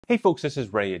Hey folks, this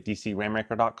is Ray at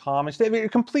DCRainmaker.com, and today we have a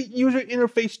complete user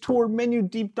interface tour, menu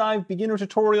deep dive, beginner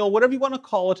tutorial, whatever you want to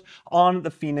call it, on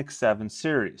the Fenix 7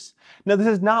 series. Now this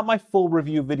is not my full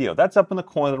review video. That's up in the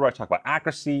corner where I talk about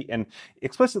accuracy and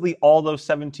explicitly all those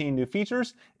 17 new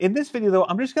features. In this video though,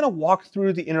 I'm just going to walk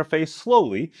through the interface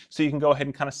slowly so you can go ahead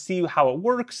and kind of see how it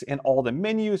works and all the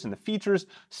menus and the features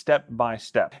step by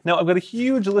step. Now I've got a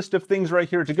huge list of things right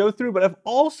here to go through, but I've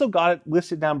also got it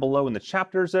listed down below in the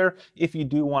chapters there if you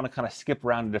do want to kind of skip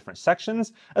around to different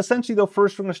sections. Essentially though,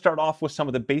 first we're going to start off with some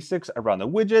of the basics around the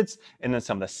widgets, and then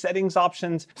some of the settings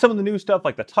options, some of the new stuff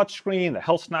like the touchscreen, the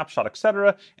health snapshot,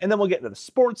 etc. And then we'll get into the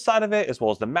sports side of it, as well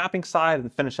as the mapping side,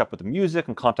 and finish up with the music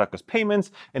and contactless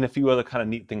payments, and a few other kind of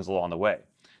neat things along the way.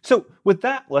 So with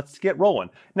that, let's get rolling.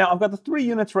 Now I've got the three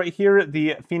units right here,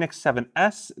 the Fenix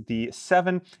 7S, the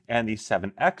 7, and the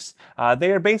 7X.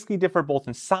 They are basically different both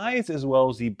in size as well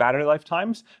as the battery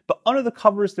lifetimes, but under the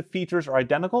covers, the features are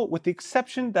identical with the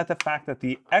exception that the fact that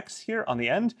the X here on the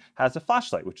end has a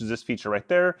flashlight, which is this feature right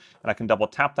there, and I can double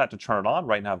tap that to turn it on.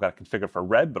 Right now I've got it configured for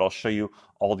red, but I'll show you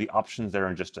all the options there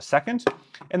in just a second.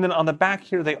 And then on the back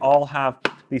here, they all have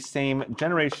the same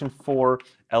Generation 4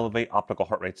 Elevate optical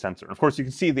heart rate sensor. And of course, you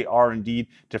can see they are indeed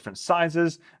different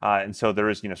sizes, and so there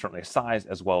is, certainly a size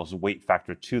as well as a weight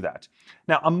factor to that.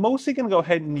 Now, I'm mostly going to go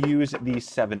ahead and use the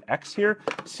 7X here,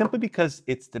 simply because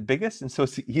it's the biggest, and so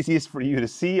it's the easiest for you to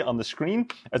see on the screen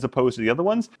as opposed to the other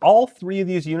ones. All three of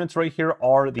these units right here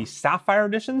are the Sapphire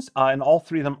editions, and all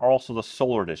three of them are also the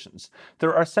Solar editions.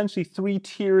 There are essentially three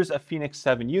tiers of Fenix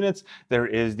 7 units. There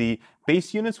is the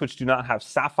base units, which do not have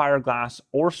sapphire glass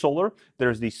or solar.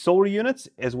 There's the solar units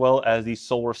as well as the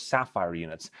solar sapphire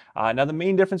units. Now the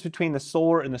main difference between the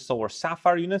solar and the solar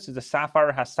sapphire units is the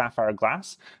sapphire has sapphire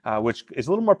glass, which is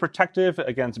a little more protective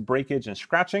against breakage and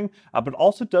scratching, but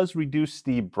also does reduce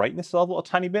the brightness level a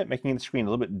tiny bit, making the screen a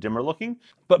little bit dimmer looking.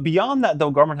 But beyond that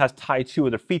though, Garmin has tied two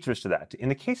other features to that. In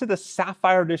the case of the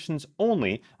sapphire editions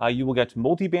only, you will get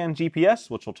multiband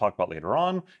GPS, which we'll talk about later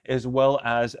on, as well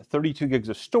as 32 gigs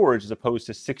of storage as opposed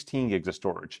to 16 gigs of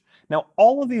storage. Now,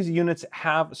 all of these units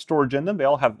have storage in them. They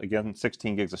all have, again,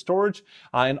 16 gigs of storage,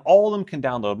 and all of them can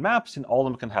download maps, and all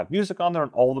of them can have music on there,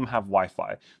 and all of them have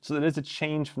Wi-Fi. So that is a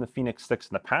change from the Fenix 6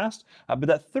 in the past, but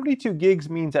that 32 gigs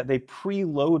means that they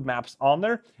preload maps on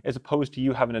there, as opposed to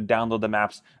you having to download the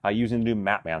maps using the new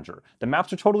map manager. The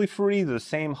maps are totally free. They're the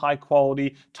same high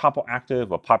quality, topo active,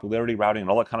 with popularity routing, and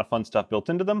all that kind of fun stuff built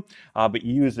into them, but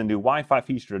you use the new Wi-Fi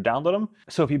feature to download them.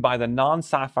 So if you buy the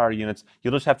non-Sapphire units,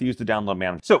 you'll just have to use the download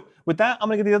manager. So with that, I'm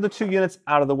going to get the other two units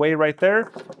out of the way right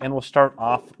there, and we'll start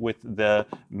off with the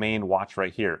main watch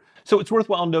right here. So it's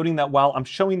worthwhile noting that while I'm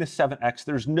showing the 7X,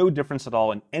 there's no difference at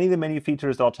all in any of the menu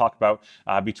features that I'll talk about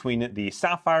between the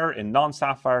Sapphire and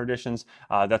non-Sapphire editions.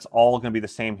 That's all going to be the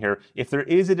same here. If there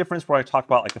is a difference where I talk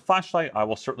about like the flashlight, I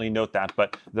will certainly note that,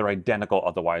 but they're identical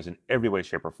otherwise in every way,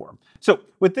 shape, or form. So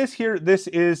with this here, this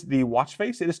is the watch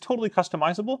face. It is totally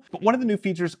customizable, but one of the new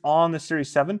features on the Series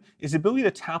 7 is the ability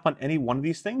to tap on any one of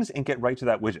these things and get right to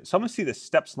that widget. So I'm going to see the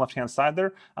steps left-hand side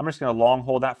there. I'm just going to long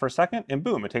hold that for a second, and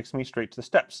boom, it takes me straight to the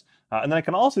steps. And then I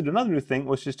can also do another new thing,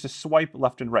 which is to swipe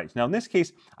left and right. Now in this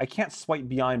case, I can't swipe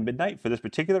beyond midnight for this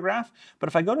particular graph, but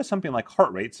if I go to something like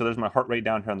heart rate, so there's my heart rate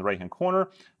down here on the right-hand corner,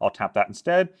 I'll tap that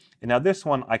instead. And now this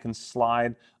one, I can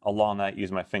slide along that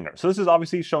using my finger. So this is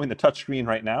obviously showing the touch screen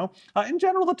right now. In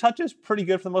general, the touch is pretty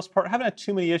good for the most part. I haven't had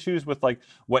too many issues with like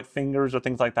wet fingers or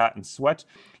things like that and sweat.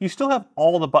 You still have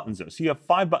all the buttons though. So you have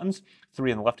 5 buttons,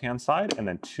 3 on the left-hand side and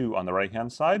then 2 on the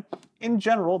right-hand side. In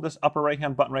general, this upper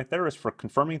right-hand button right there is for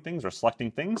confirming things or selecting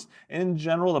things. And in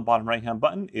general, the bottom right-hand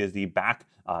button is the back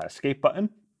escape button,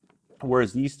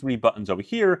 whereas these 3 buttons over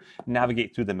here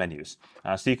navigate through the menus.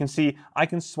 So you can see I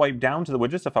can swipe down to the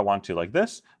widgets if I want to like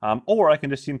this, or I can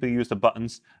just simply use the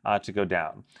buttons to go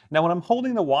down. Now when I'm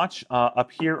holding the watch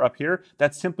up here,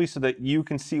 that's simply so that you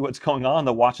can see what's going on.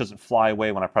 The watch doesn't fly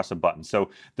away when I press a button.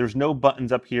 So there's no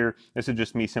buttons up here. This is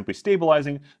just me simply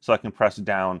stabilizing, so I can press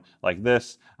down like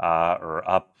this or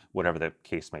up, whatever the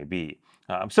case may be.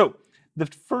 So the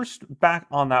first back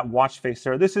on that watch face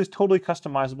there, this is totally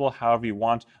customizable however you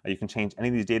want. You can change any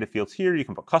of these data fields here. You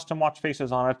can put custom watch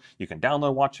faces on it. You can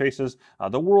download watch faces.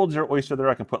 The world's your oyster there.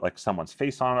 I can put like someone's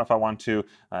face on it if I want to,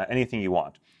 anything you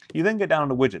want. You then get down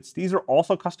to widgets. These are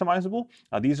also customizable.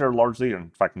 These are largely, in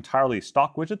fact, entirely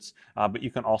stock widgets, but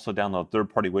you can also download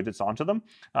third-party widgets onto them.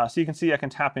 So you can see I can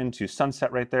tap into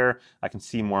sunset right there. I can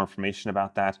see more information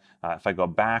about that. If I go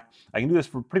back, I can do this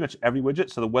for pretty much every widget.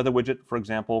 So the weather widget, for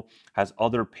example, has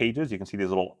other pages. You can see these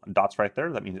little dots right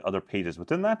there. That means other pages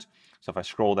within that. So if I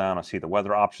scroll down, I see the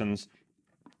weather options.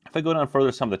 If I go down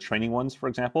further, some of the training ones, for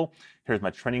example, here's my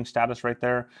training status right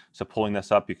there. So pulling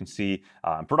this up, you can see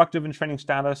I'm productive in training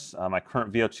status, my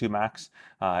current VO2 max,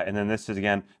 and then this is,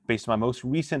 again, based on my most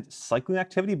recent cycling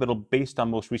activity, but based on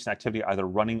most recent activity, either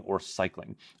running or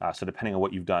cycling. So depending on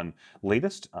what you've done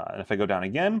latest. And if I go down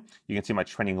again, you can see my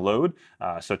training load.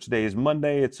 So today is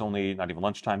Monday. It's only not even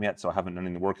lunchtime yet, so I haven't done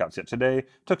any workouts yet today.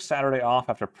 Took Saturday off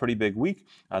after a pretty big week,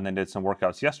 and then did some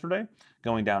workouts yesterday.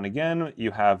 Going down again,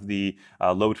 you have the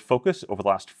load focus over the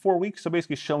last 4 weeks. So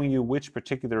basically showing you which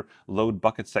particular load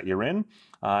buckets that you're in.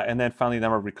 And then finally, the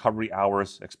number of recovery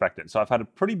hours expected. So I've had a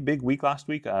pretty big week last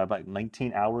week, about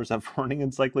 19 hours of running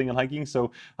and cycling and hiking.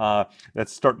 So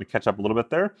that's starting to catch up a little bit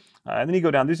there. And then you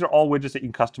go down. These are all widgets that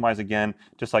you can customize again,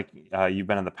 just like you've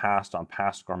been in the past on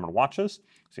past Garmin watches.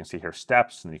 So you can see here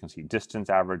steps, and you can see distance,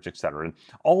 average, etc. And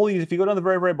all these, if you go down the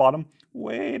very, very bottom,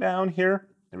 way down here,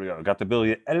 there we go. We've got the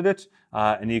ability to edit it,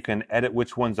 and you can edit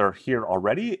which ones are here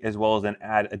already, as well as then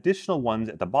add additional ones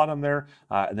at the bottom there.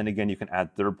 And then again, you can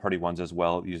add third-party ones as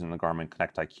well using the Garmin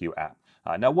Connect IQ app.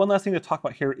 Now, one last thing to talk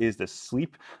about here is the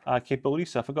sleep capability.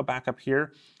 So if I go back up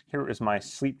here, here is my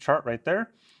sleep chart right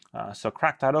there. So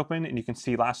crack that open, and you can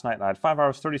see last night I had 5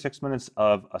 hours, 36 minutes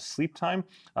of a sleep time,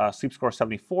 sleep score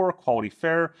 74, quality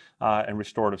fair, and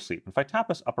restorative sleep. If I tap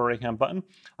this upper right-hand button,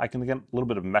 I can get a little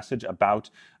bit of message about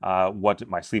what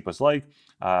my sleep was like.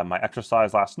 My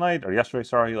exercise last night, or yesterday,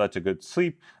 sorry, led to good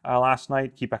sleep last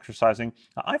night. Keep exercising.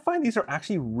 I find these are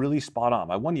actually really spot on.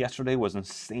 My one yesterday was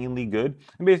insanely good,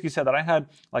 and basically said that I had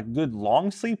like good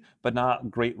long sleep, but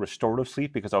not great restorative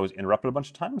sleep because I was interrupted a bunch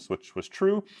of times, which was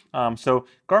true. So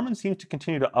Garmin seems to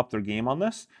continue to up their game on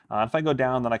this. If I go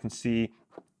down, then I can see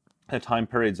the time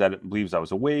periods that it believes I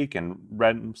was awake, and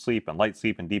REM sleep and light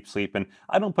sleep and deep sleep. And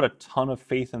I don't put a ton of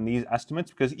faith in these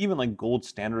estimates because even like gold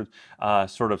standard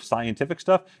sort of scientific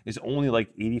stuff is only like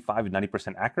 85 to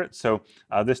 90% accurate. So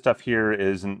this stuff here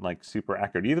isn't like super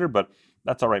accurate either, but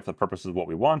that's all right for the purposes of what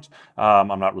we want. I'm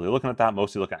not really looking at that,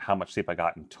 mostly looking at how much sleep I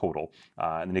got in total.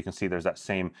 And then you can see there's that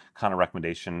same kind of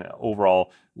recommendation.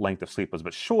 Overall length of sleep was a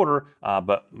bit shorter,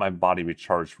 but my body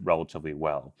recharged relatively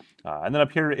well. And then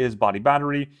up here is body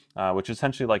battery, which is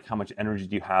essentially like how much energy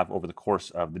do you have over the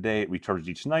course of the day. It recharged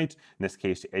each night, in this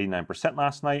case 89%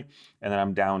 last night, and then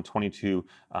I'm down 22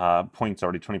 points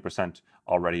already, 20%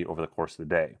 already over the course of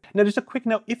the day. Now, just a quick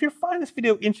note, if you're finding this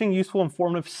video interesting, useful,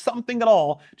 informative, something at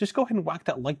all, just go ahead and whack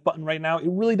that like button right now. It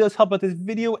really does help out this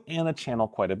video and the channel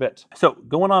quite a bit. So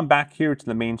going on back here to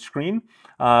the main screen,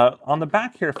 on the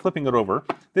back here, flipping it over,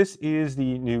 this is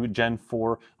the new Gen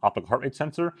 4 optical heart rate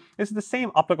sensor. This is the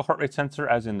same optical heart rate sensor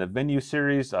as in the Venue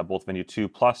series, both Venue 2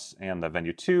 Plus and the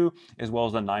Venue 2, as well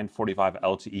as the 945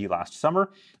 LTE last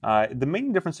summer. The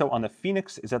main difference though on the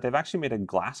Fenix is that they've actually made a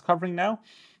glass covering now,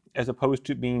 as opposed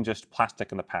to being just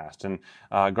plastic in the past. And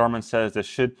Garmin says this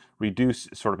should reduce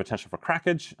sort of potential for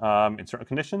crackage in certain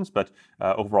conditions, but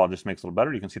overall just makes it a little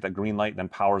better. You can see that green light then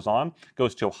powers on,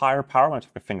 goes to a higher power when I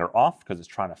took a finger off because it's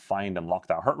trying to find and lock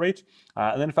that heart rate.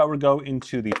 And then if I were to go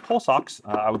into the pulse ox,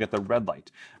 I would get the red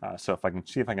light. So if I can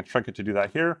see if I can trick it to do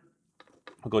that here,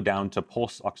 I'll go down to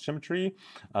pulse oximetry.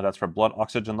 That's for blood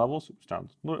oxygen levels. Oops, down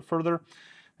a little bit further.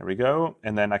 There we go.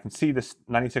 And then I can see this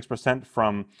 96%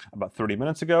 from about 30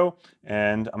 minutes ago.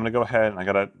 And I'm going to go ahead and I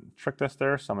got to trick this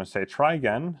there. So I'm going to say try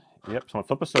again. Yep. So I'm going to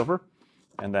flip this over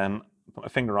and then put my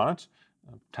finger on it.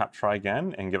 Tap try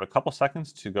again and give it a couple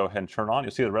seconds to go ahead and turn on.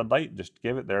 You'll see the red light. Just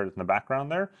give it there in the background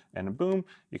there, and boom,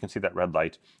 you can see that red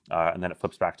light, and then it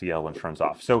flips back to yellow and turns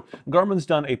off. So Garmin's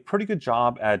done a pretty good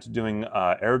job at doing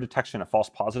error detection of false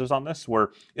positives on this, where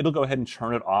it'll go ahead and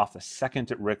turn it off the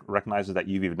second it recognizes that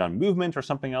you've either done movement or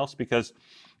something else. Because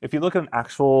if you look at an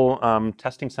actual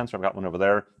testing sensor, I've got one over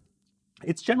there,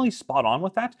 it's generally spot on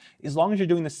with that, as long as you're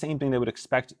doing the same thing they would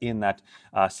expect in that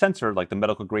sensor, like the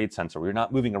medical grade sensor, where you're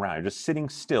not moving around, you're just sitting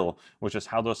still, which is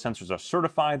how those sensors are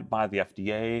certified by the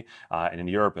FDA and in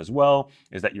Europe as well,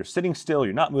 is that you're sitting still,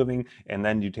 you're not moving, and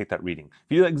then you take that reading.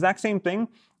 If you do the exact same thing,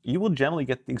 you will generally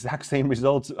get the exact same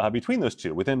results between those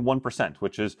two, within 1%,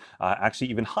 which is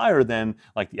actually even higher than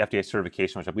like the FDA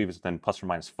certification, which I believe is then plus or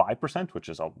minus 5%, which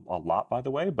is a lot, by the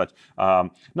way. But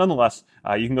nonetheless,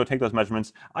 you can go take those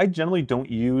measurements. I generally don't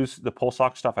use the pulse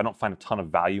ox stuff. I don't find a ton of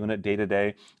value in it day to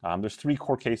day. There's 3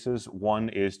 core cases. One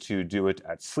is to do it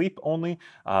at sleep only.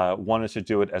 One is to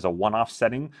do it as a one-off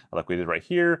setting, like we did right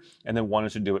here. And then one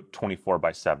is to do it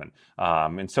 24/7.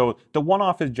 And so the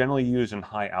one-off is generally used in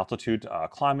high altitude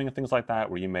climbs. climbing and things like that,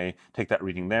 where you may take that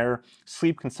reading there.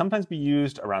 Sleep can sometimes be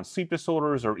used around sleep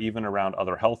disorders or even around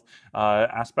other health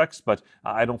aspects, but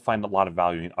I don't find a lot of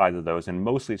value in either of those. And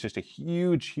mostly it's just a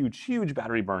huge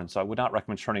battery burn. So I would not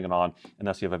recommend turning it on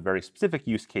unless you have a very specific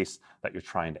use case that you're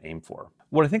trying to aim for.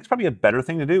 What I think is probably a better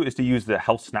thing to do is to use the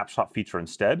health snapshot feature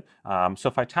instead. So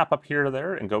if I tap up here or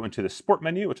there and go into the sport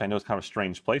menu, which I know is kind of a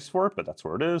strange place for it, but that's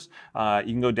where it is,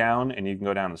 you can go down and you can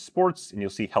go down to sports and you'll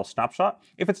see health snapshot.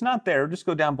 If it's not there, just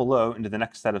go down below into the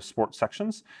next set of sports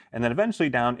sections and then eventually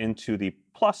down into the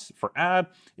plus for add,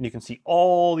 and you can see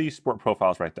all these sport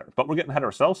profiles right there. But we're getting ahead of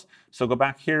ourselves, so go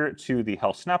back here to the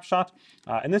health snapshot,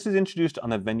 and this is introduced on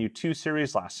the Venue 2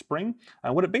 series last spring.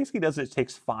 What it basically does is it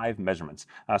takes 5 measurements.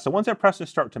 So once I press to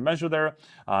start to measure there,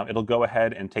 it'll go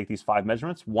ahead and take these 5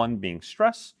 measurements, 1 being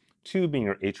stress, 2 being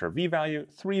your HRV value,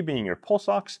 3 being your pulse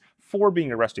ox, 4 being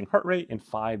your resting heart rate, and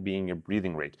 5 being your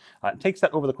breathing rate. It takes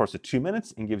that over the course of 2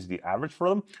 minutes and gives you the average for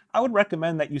them. I would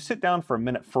recommend that you sit down for a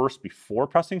minute first before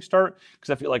pressing start, because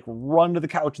if you like run to the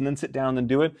couch and then sit down and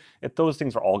do it, if those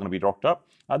things are all going to be dorked up.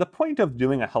 The point of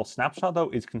doing a health snapshot, though,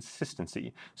 is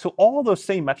consistency. So all those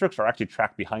same metrics are actually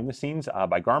tracked behind the scenes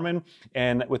by Garmin,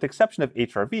 and with the exception of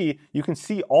HRV, you can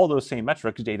see all those same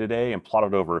metrics day to day and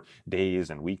plotted over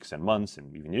days and weeks and months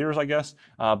and even years, I guess.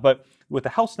 But with the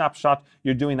health snapshot,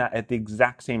 you're doing that at the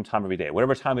exact same time every day,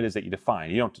 whatever time it is that you define.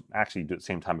 You don't actually do it at the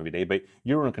same time every day, but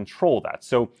you're in control of that.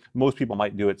 So most people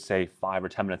might do it, say, 5 or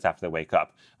 10 minutes after they wake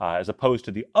up. As opposed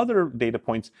to the other data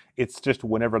points, it's just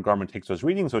whenever Garmin takes those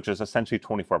readings, which is essentially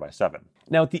 24/7.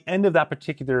 Now, at the end of that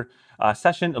particular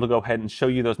session, it'll go ahead and show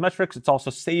you those metrics. It's also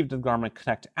saved to the Garmin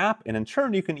Connect app, and in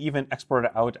turn, you can even export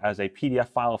it out as a PDF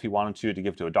file if you wanted to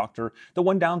give to a doctor. The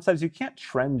one downside is you can't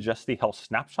trend just the health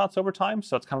snapshots over time,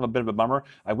 so it's kind of a bit of a bummer.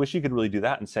 I wish you could really do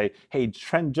that and say, hey,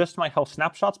 trend just my health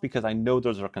snapshots because I know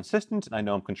those are consistent and I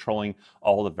know I'm controlling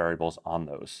all the variables on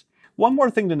those. One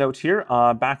more thing to note here,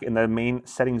 back in the main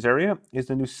settings area, is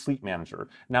the new sleep manager.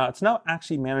 Now, it's not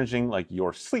actually managing like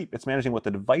your sleep, it's managing what the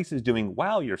device is doing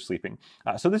while you're sleeping.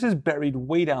 So this is buried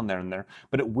way down there,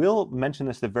 but it will mention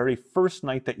this the very first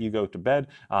night that you go to bed.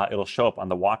 It'll show up on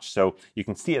the watch, so you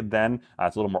can see it then.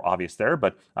 It's a little more obvious there,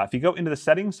 but if you go into the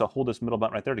settings, so hold this middle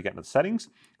button right there to get into the settings,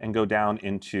 and go down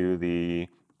into the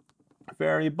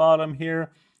very bottom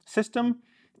here, system,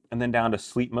 and then down to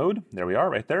sleep mode. There we are,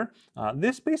 right there.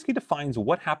 This basically defines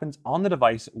what happens on the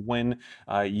device when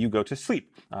you go to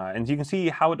sleep. And you can see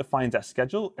how it defines that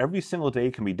schedule. Every single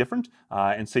day can be different.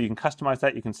 And so you can customize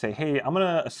that. You can say, hey, I'm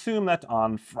gonna assume that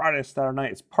on Friday, Saturday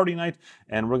night, it's party night,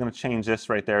 and we're gonna change this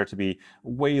right there to be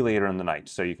way later in the night.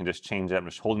 So you can just change it. I'm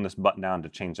just holding this button down to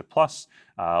change the plus.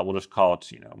 We'll just call it,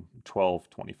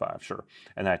 12:25, sure.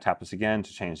 And then I tap this again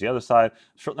to change the other side.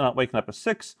 Certainly not waking up at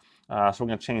 6. So we're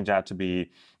going to change that to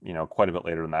be, quite a bit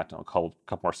later than that. I'll call a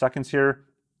couple more seconds here.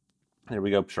 There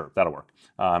we go. Sure, that'll work.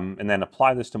 And then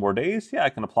apply this to more days. Yeah, I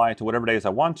can apply it to whatever days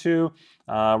I want to.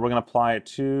 We're going to apply it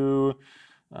to,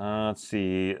 let's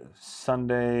see,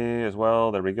 Sunday as well.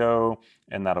 There we go.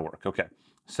 And that'll work. Okay.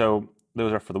 So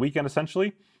those are for the weekend,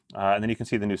 essentially. And then you can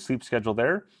see the new sleep schedule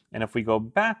there. And if we go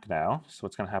back now, so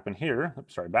what's going to happen here,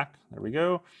 oops, sorry, back, there we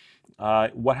go.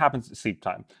 What happens at sleep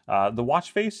time? The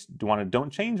watch face, do you want to don't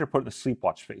change or put it in the sleep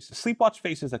watch face? The sleep watch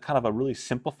face is a kind of a really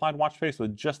simplified watch face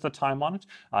with just the time on it,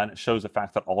 and it shows the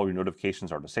fact that all your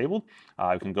notifications are disabled.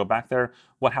 You can go back there.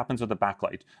 What happens with the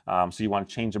backlight? So you want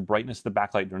to change the brightness of the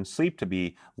backlight during sleep to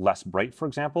be less bright, for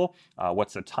example.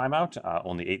 What's the timeout?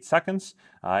 Only 8 seconds.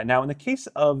 Now, in the case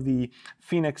of the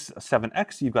Fenix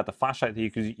 7X, you've got the flashlight that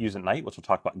you can use at night, which we'll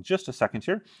talk about in just a second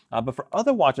here. But for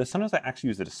other watches, sometimes I actually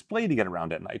use the display to get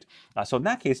around at night. So in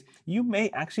that case, you may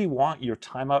actually want your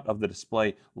timeout of the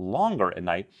display longer at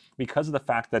night because of the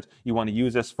fact that you want to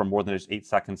use this for more than just 8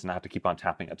 seconds and not have to keep on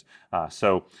tapping it.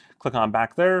 So click on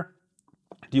back there.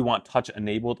 Do you want touch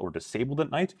enabled or disabled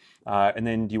at night? And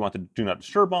then do you want the do not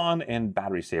disturb on and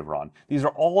battery saver on? These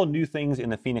are all new things in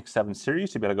the Fenix 7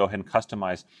 series to be able to go ahead and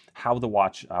customize how the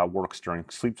watch works during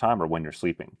sleep time or when you're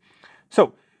sleeping.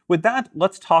 So with that,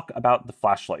 let's talk about the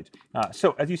flashlight.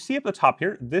 So as you see at the top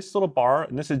here, this little bar,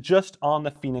 and this is just on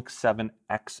the Fenix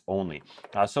 7X only.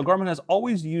 So Garmin has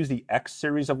always used the X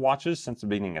series of watches since the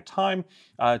beginning of time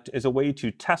as a way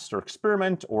to test or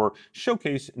experiment or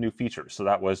showcase new features. So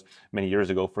that was many years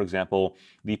ago, for example,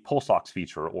 the pulse ox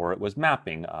feature, or it was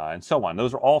mapping, and so on.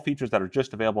 Those are all features that are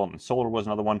just available, and solar was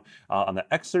another one on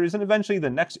the X series, and eventually the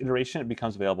next iteration, it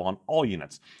becomes available on all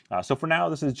units. So for now,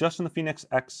 this is just in the Fenix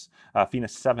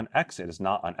 7X. It is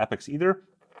not on Epics either.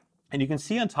 And you can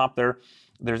see on top there,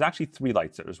 there's actually three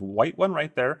lights. There's a white one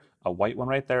right there, a white one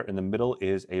right there, in the middle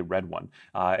is a red one.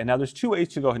 And now there's two ways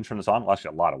to go ahead and turn this on. Well,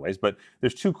 actually a lot of ways, but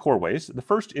there's two core ways. The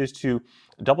first is to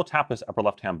double tap this upper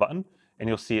left-hand button, and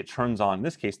you'll see it turns on, in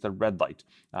this case, the red light.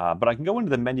 But I can go into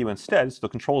the menu instead, so the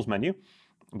controls menu,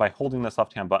 by holding this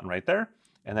left-hand button right there,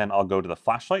 and then I'll go to the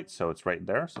flashlight, so it's right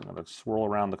there. So I'm going to swirl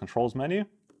around the controls menu,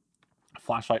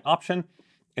 flashlight option,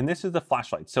 and this is the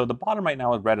flashlight. So the bottom right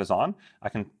now is red is on. I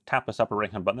can tap this upper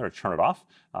right-hand button there to turn it off,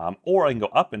 or I can go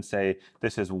up and say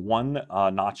this is one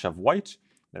notch of white.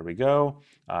 There we go,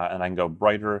 and I can go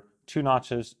brighter, 2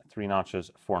 notches, 3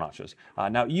 notches, 4 notches.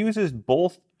 Now it uses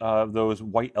both those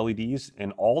white LEDs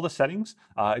in all the settings.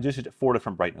 It just at 4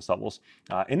 different brightness levels.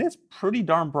 And it's pretty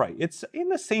darn bright. It's in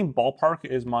the same ballpark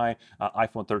as my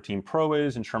iPhone 13 Pro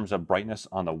is in terms of brightness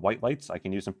on the white lights. I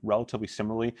can use them relatively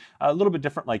similarly. A little bit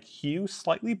different like hue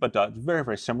slightly, but very,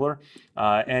 very similar.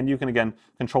 And you can, again,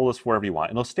 control this wherever you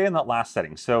want. And it'll stay in that last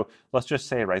setting. So let's just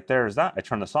say right there is that. I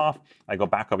turn this off. I go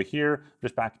back over here,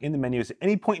 just back in the menus. At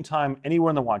any point in time, anywhere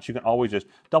in the watch, you can always just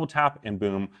double tap and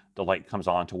boom, the light comes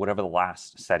on to whatever the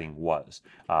last setting was.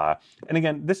 And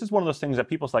again, this is one of those things that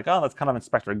people's like, oh, that's kind of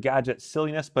Inspector Gadget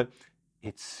silliness, but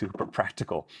it's super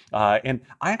practical. And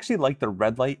I actually like the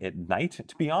red light at night,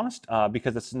 to be honest,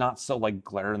 because it's not so like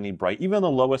glaringly bright. Even on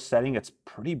the lowest setting, it's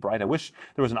pretty bright. I wish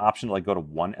there was an option to like go to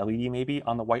one LED maybe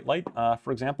on the white light,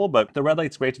 for example, but the red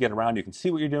light's great to get around. You can see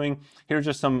what you're doing. Here's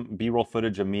just some B-roll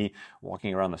footage of me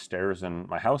walking around the stairs in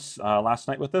my house last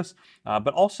night with this.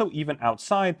 But also even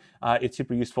outside, it's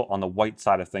super useful on the white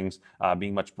side of things,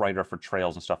 being much brighter for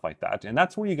trails and stuff like that. And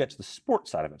that's where you get to the sport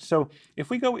side of it. So if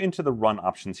we go into the run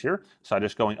options here, so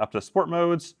just going up to the sport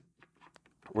modes,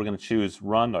 we're going to choose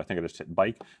run. I think I just hit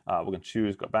bike. We're going to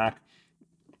choose, go back,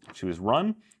 choose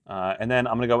run. And then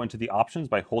I'm going to go into the options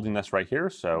by holding this right here.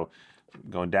 So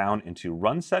going down into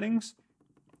run settings,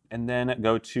 and then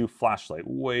go to flashlight,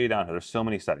 way down here. There's so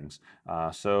many settings.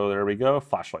 So there we go,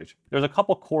 flashlight. There's a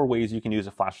couple core ways you can use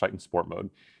a flashlight in sport mode.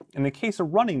 In the case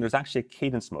of running, there's actually a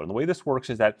cadence mode. And the way this works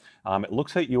is that it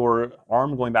looks at your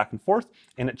arm going back and forth,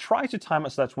 and it tries to time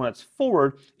it so that when it's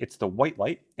forward, it's the white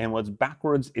light, and when it's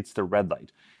backwards, it's the red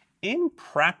light. In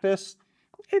practice,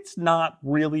 it's not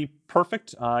really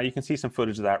perfect. You can see some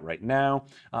footage of that right now.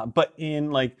 But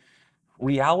in like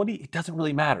reality, it doesn't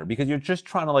really matter because you're just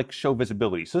trying to like show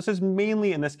visibility. So this is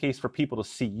mainly in this case for people to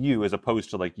see you as opposed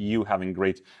to like you having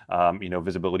great,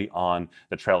 visibility on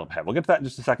the trail ahead. We'll get to that in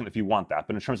just a second if you want that.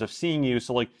 But in terms of seeing you,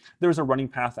 so like there's a running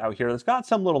path out here that's got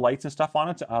some little lights and stuff on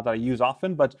it that I use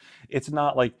often, but it's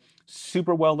not like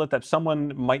super well lit that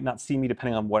someone might not see me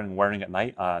depending on what I'm wearing at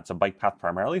night. It's a bike path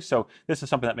primarily. So this is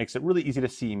something that makes it really easy to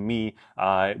see me,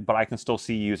 but I can still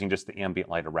see using just the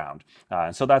ambient light around.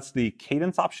 And so that's the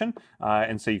cadence option.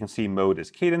 And so you can see mode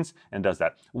is cadence and does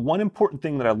that. One important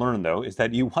thing that I learned though is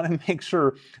that you want to make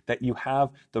sure that you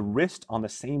have the wrist on the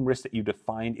same wrist that you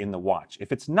defined in the watch.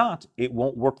 If it's not, it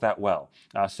won't work that well.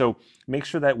 So make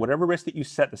sure that whatever wrist that you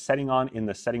set the setting on in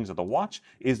the settings of the watch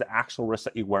is the actual wrist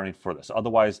that you're wearing for this.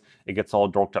 Otherwise, it gets all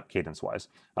dorked up cadence-wise.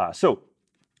 So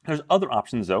there's other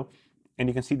options though, and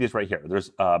you can see these right here.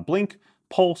 There's blink,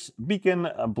 pulse, beacon,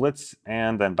 blitz,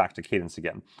 and then back to cadence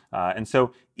again. And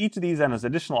so each of these then has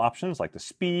additional options like the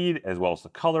speed as well as the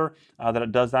color that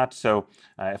it does that. So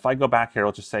if I go back here,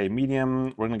 let's just say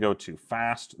medium, we're gonna go to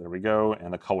fast, there we go,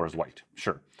 and the color is white,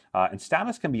 sure. And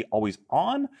status can be always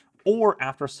on or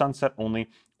after sunset only,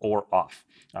 or off.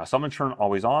 So I'm gonna turn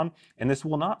always on, and this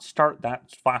will not start that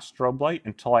flash strobe light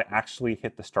until I actually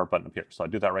hit the start button up here. So I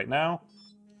do that right now,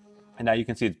 and now you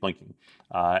can see it's blinking.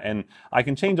 And I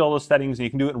can change all those settings, and you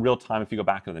can do it in real time if you go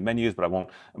back into the menus, but I won't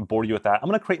bore you with that. I'm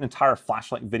gonna create an entire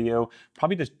flashlight video,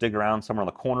 probably just dig around somewhere in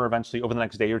the corner eventually over the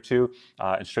next day or two,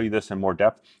 and show you this in more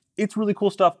depth. It's really cool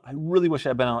stuff. I really wish I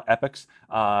had been on Epix,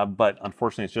 but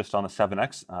unfortunately it's just on the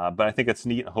 7X. But I think it's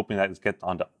neat, hoping that it gets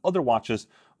onto other watches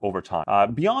over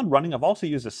time. Beyond running, I've also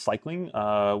used this cycling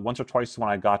once or twice when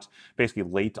I got basically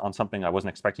late on something I wasn't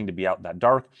expecting to be out that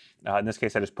dark. In this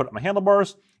case, I just put up my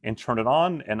handlebars and turned it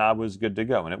on, and I was good to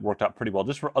go. And it worked out pretty well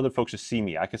just for other folks to see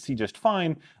me. I could see just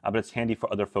fine, but it's handy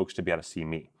for other folks to be able to see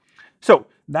me. So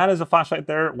that is a flashlight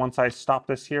there. Once I stop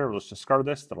this here, let's discard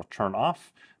this, that'll turn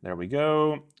off. There we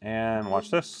go, and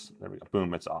watch this. There we go,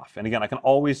 boom, it's off. And again, I can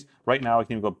always, right now, I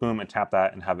can even go boom and tap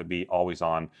that and have it be always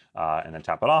on, and then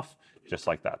tap it off, just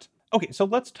like that. Okay, so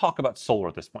let's talk about solar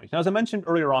at this point. Now, as I mentioned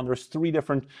earlier on, there's three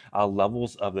different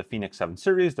levels of the Fenix 7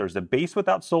 series. There's the base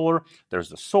without solar, there's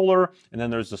the solar, and then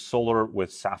there's the solar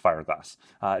with sapphire glass.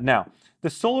 Now, the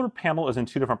solar panel is in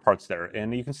two different parts there,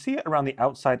 and you can see it around the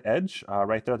outside edge,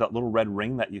 right there, that little red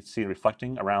ring that you see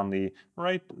reflecting around the,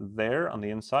 right there on the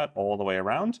inside, all the way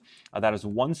around. That is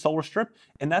one solar strip,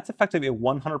 and that's effectively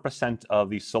 100% of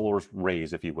the solar's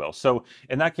rays, if you will. So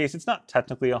in that case, it's not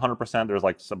technically 100%. There's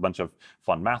like a bunch of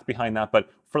fun math behind that, but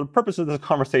for the purpose of this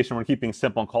conversation, we're keeping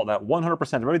simple and call that 100%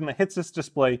 of everything that hits this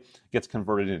display gets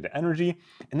converted into energy.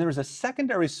 And there is a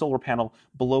secondary solar panel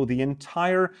below the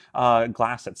entire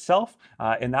glass itself,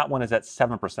 and that one is at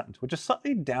 7%, which is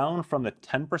slightly down from the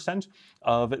 10%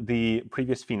 of the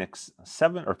previous Fenix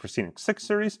 7 or Fenix 6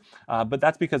 series, but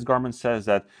that's because Garmin says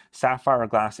that sapphire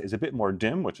glass is a bit more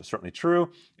dim, which is certainly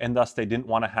true, and thus they didn't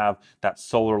want to have that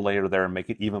solar layer there and make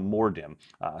it even more dim.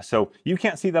 So you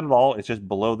can't see that at all. It's just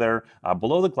below there,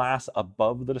 below the glass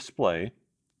above the display,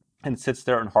 and sits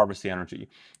there and harvests the energy.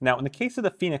 Now, in the case of the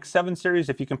Fenix 7 series,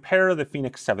 if you compare the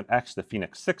Fenix 7X to the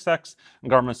Fenix 6X,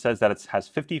 Garmin says that it has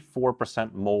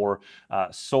 54% more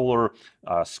solar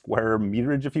square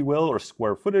meterage, if you will, or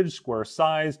square footage, square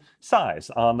size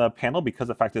on the panel because of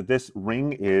the fact that this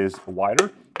ring is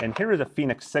wider. And here is a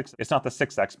Fenix 6. It's not the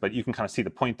 6X, but you can kind of see the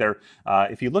point there.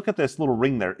 If you look at this little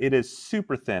ring there, it is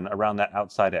super thin around that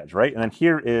outside edge, right? And then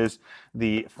here is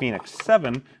the Fenix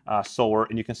 7 solar,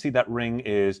 and you can see that ring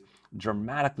is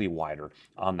dramatically wider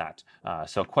on that.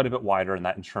 So quite a bit wider, and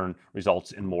that in turn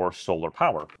results in more solar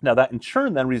power. Now that in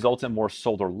turn then results in more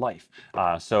solar life.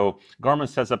 So Garmin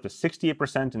says up to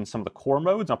 68% in some of the core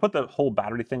modes. I'll put the whole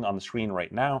battery thing on the screen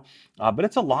right now, but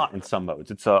it's a lot in some modes.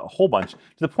 It's a whole bunch to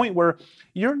the point where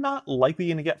you're not likely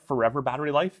going to get forever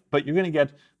battery life, but you're going to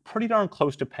get pretty darn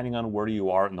close depending on where you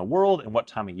are in the world and what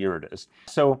time of year it is.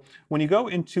 So when you go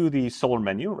into the solar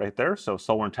menu right there, so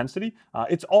solar intensity,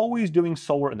 it's always doing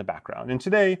solar in the background. And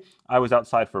today I was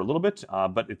outside for a little bit,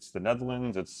 but it's the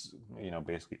Netherlands. It's, you know,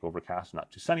 basically overcast,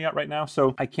 not too sunny out right now.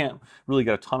 So I can't really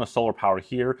get a ton of solar power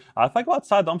here. If I go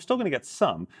outside though, I'm still going to get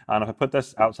some. And if I put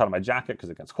this outside of my jacket because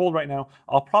it gets cold right now,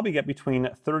 I'll probably get between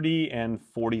 30 and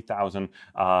 40,000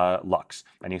 lux.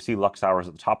 And you see lux hours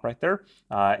at the top right there.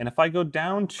 And if I go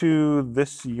down to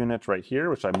this unit right here,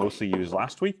 which I mostly used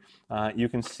last week, you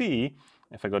can see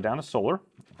if I go down to solar,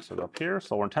 so go up here,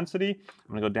 solar intensity,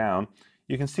 I'm gonna go down.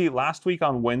 You can see last week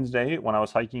on Wednesday when I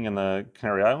was hiking in the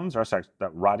Canary Islands, or sorry,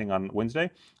 riding on Wednesday,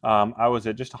 I was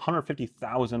at just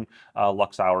 150,000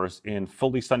 lux hours in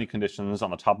fully sunny conditions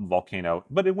on the top of a volcano,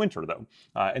 but in winter though.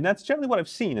 And that's generally what I've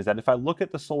seen, is that if I look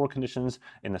at the solar conditions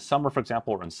in the summer, for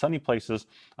example, or in sunny places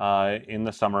in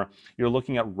the summer, you're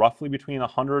looking at roughly between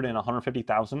 100 and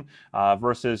 150,000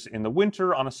 versus in the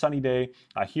winter on a sunny day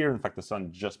here, in fact, the sun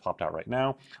just popped out right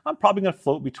now, I'm probably gonna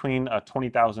float between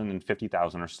 20,000 and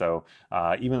 50,000 or so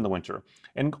even in the winter.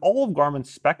 And all of Garmin's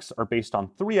specs are based on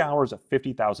 3 hours of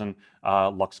 50,000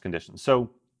 lux conditions. So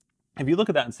if you look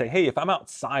at that and say, hey, if I'm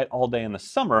outside all day in the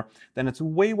summer, then it's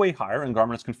way, way higher, and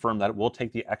Garmin has confirmed that it will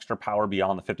take the extra power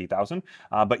beyond the 50,000.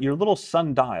 But your little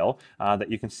sun dial that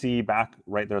you can see back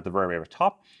right there at the very, very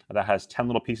top, that has 10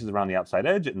 little pieces around the outside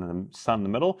edge and the sun in the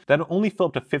middle, that'll only fill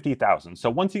up to 50,000. So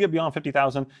once you get beyond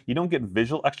 50,000, you don't get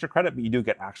visual extra credit, but you do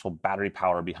get actual battery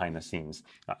power behind the scenes.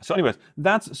 So anyways,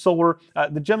 that's solar.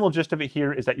 The general gist of it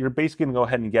here is that you're basically gonna go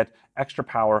ahead and get extra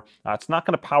power. It's not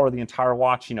gonna power the entire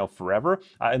watch, you know, forever,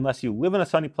 unless you live in a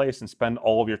sunny place and spend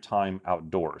all of your time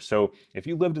outdoors. So if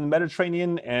you lived in the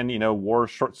Mediterranean and, you know, wore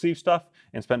short sleeve stuff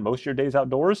and spent most of your days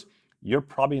outdoors, you're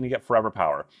probably going to get forever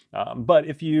power. But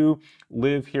if you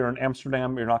live here in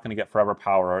Amsterdam, you're not going to get forever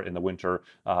power in the winter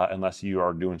unless you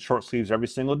are doing short sleeves every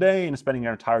single day and spending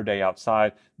your entire day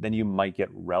outside. Then you might get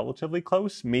relatively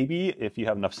close, maybe if you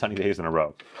have enough sunny days in a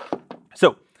row.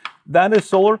 So that is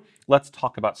solar. Let's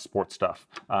talk about sport stuff.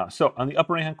 So on the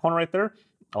upper right hand corner right there,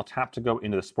 I'll tap to go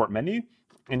into the sport menu,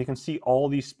 and you can see all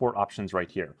these sport options right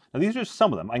here. Now these are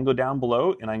some of them. I can go down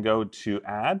below and I can go to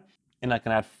add, and I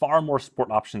can add far more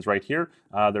sport options right here.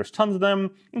 There's tons of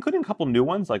them, including a couple new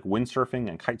ones like windsurfing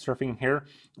and kite surfing here.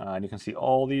 And you can see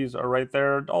all these are right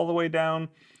there all the way down,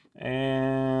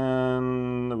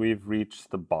 and we've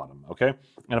reached the bottom, okay?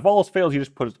 And if all else fails, you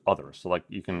just put other. So like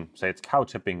you can say it's cow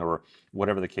tipping or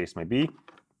whatever the case may be.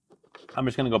 I'm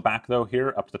just gonna go back though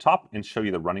here up to the top and show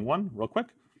you the running one real quick.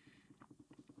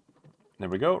 There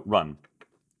we go, run.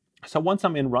 So once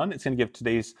I'm in run, it's going to give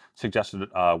today's suggested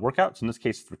workouts. In this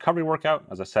case, it's the recovery workout.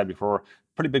 As I said before,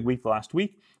 Pretty big week the last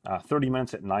week, 30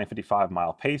 minutes at 9:55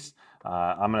 mile pace.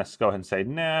 I'm going to go ahead and say,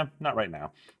 nah, not right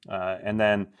now. And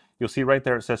then you'll see right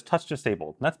there it says touch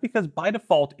disabled. And that's because by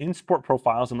default in sport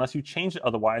profiles, unless you change it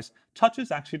otherwise, touch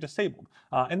is actually disabled.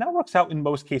 And that works out in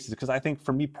most cases because I think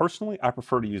for me personally, I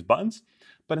prefer to use buttons.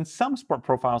 But in some sport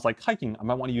profiles like hiking, I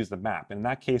might want to use the map. And in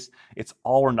that case, it's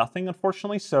all or nothing,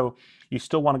 unfortunately. So you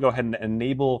still want to go ahead and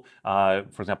enable, for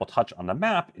example, touch on the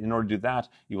map. In order to do that,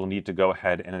 you will need to go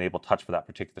ahead and enable touch for that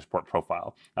particular sport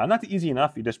profile. And that's easy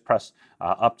enough. You just press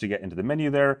up to get into the menu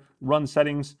there, run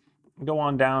settings, go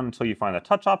on down until you find the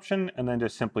touch option, and then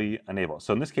just simply enable.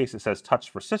 So in this case, it says touch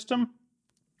for system,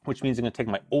 which means I'm going to take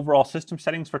my overall system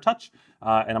settings for touch,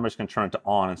 and I'm just going to turn it to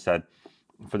on instead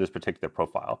for this particular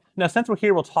profile. Now, since we're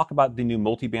here, we'll talk about the new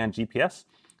multiband GPS.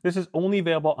 This is only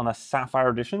available on the Sapphire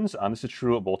editions. This is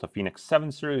true of both the Fenix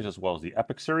 7 series as well as the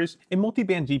Epic series. And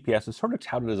multiband GPS is sort of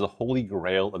touted as a holy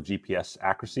grail of GPS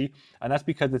accuracy, and that's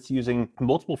because it's using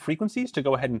multiple frequencies to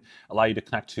go ahead and allow you to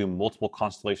connect to multiple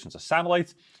constellations of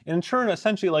satellites, and in turn,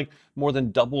 essentially like more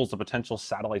than doubles the potential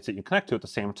satellites that you connect to at the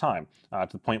same time, to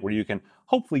the point where you can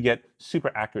hopefully get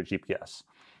super accurate GPS.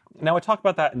 Now, I talk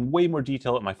about that in way more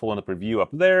detail in my full-length review up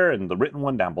there and the written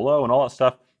one down below and all that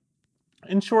stuff.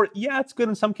 In short, yeah, it's good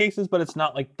in some cases, but it's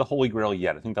not like the holy grail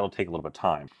yet. I think that'll take a little bit of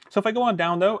time. So if I go on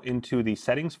down, though, into the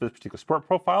settings for this particular sport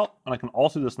profile, and I can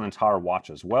also do this in the entire watch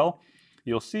as well,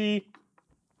 you'll see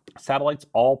satellites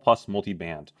all plus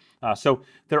multi-band. So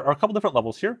there are a couple different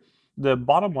levels here. The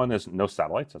bottom one is no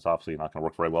satellites. That's obviously not going to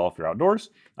work very well if you're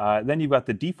outdoors. Then you've got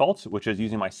the defaults, which is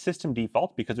using my system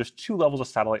default, because there's two levels of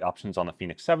satellite options on the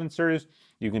Fenix 7 series.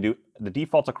 You can do the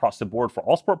defaults across the board for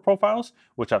all sport profiles,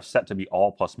 which I've set to be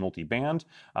all plus multi-band,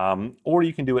 or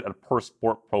you can do it at a per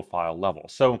sport profile level.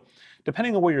 So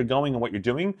depending on where you're going and what you're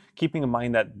doing, keeping in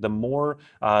mind that the more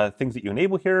things that you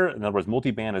enable here, in other words,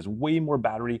 multi-band is way more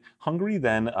battery hungry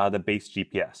than the base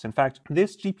GPS. In fact,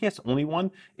 this GPS only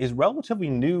one is relatively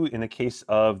new in the case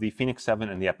of the Fenix 7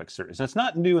 and the Epic series. And it's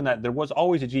not new in that there was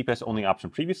always a GPS only option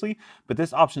previously, but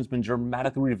this option has been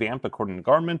dramatically revamped according to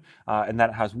Garmin, and that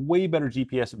it has way better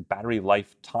GPS battery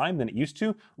lifetime than it used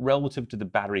to relative to the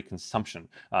battery consumption.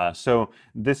 So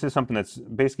this is something that's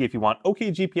basically if you want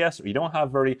okay GPS or you don't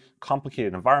have very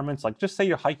complicated environments, like just say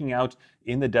you're hiking out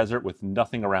in the desert with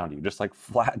nothing around you, just like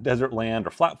flat desert land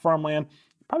or flat farmland,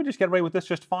 probably just get away with this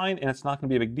just fine, and it's not going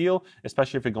to be a big deal,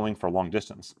 especially if you're going for a long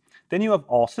distance. Then you have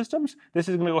all systems. This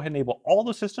is going to go ahead and enable all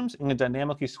the systems and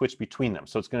dynamically switch between them.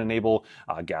 So it's going to enable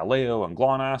Galileo and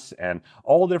GLONASS and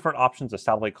all the different options of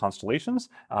satellite constellations,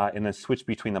 and then switch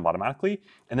between them automatically.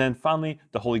 And then finally,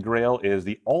 the holy grail is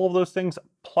all of those things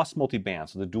plus multi-band,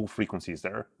 so the dual frequencies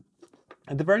there.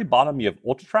 At the very bottom, you have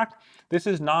Ultra Track. This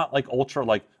is not like Ultra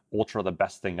the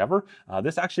best thing ever.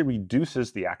 This actually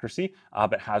reduces the accuracy,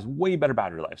 but has way better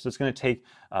battery life. So it's going to take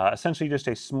essentially just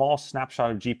a small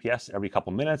snapshot of GPS every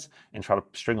couple minutes and try to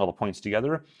string all the points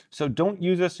together. So don't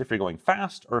use this if you're going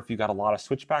fast or if you've got a lot of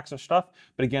switchbacks or stuff.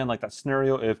 But again, like that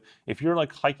scenario, if you're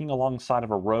like hiking alongside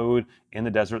of a road in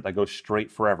the desert that goes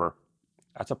straight forever,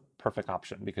 that's a perfect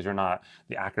option because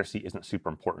the accuracy isn't super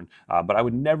important. But I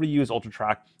would never use Ultra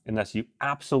Track unless you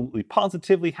absolutely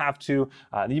positively have to.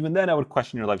 And even then I would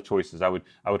question your life choices. I would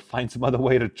find some other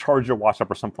way to charge your watch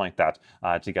up or something like that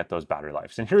to get those battery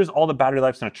lives. And here's all the battery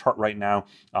lives in a chart right now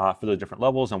for those different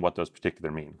levels and what those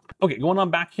particular mean. Okay, going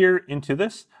on back here into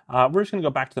this, we're just gonna go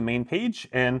back to the main page,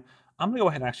 and I'm gonna go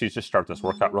ahead and actually just start this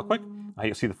workout real quick.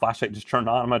 You'll see the flashlight just turned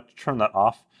on. I'm gonna turn that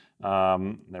off.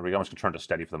 There we go. I'm just gonna turn to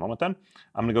steady for the moment then.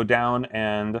 I'm gonna go down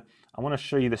and I wanna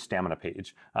show you the stamina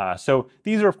page. So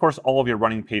these are of course all of your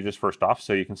running pages first off.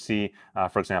 So you can see,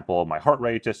 for example, my heart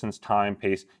rate, distance, time,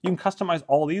 pace. You can customize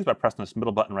all of these by pressing this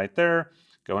middle button right there.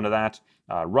 Go into that,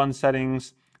 run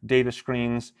settings, data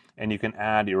screens, and you can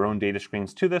add your own data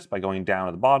screens to this by going down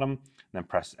to the bottom, then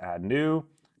press add new.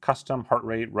 Custom, heart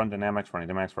rate, running dynamics for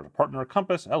a partner,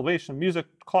 compass, elevation, music,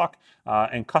 clock,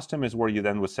 and custom is where you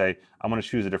then would say, I'm going to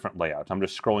choose a different layout. I'm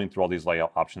just scrolling through all these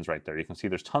layout options right there. You can see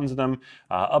there's tons of them,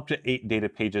 up to 8 data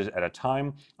pages at a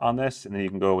time on this, and then you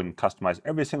can go and customize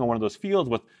every single one of those fields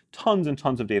with tons and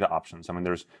tons of data options. I mean,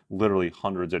 there's literally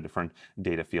hundreds of different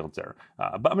data fields there.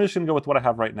 But I'm just going to go with what I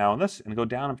have right now in this and go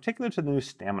down in particular to the new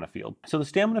stamina field. So the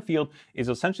stamina field is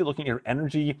essentially looking at your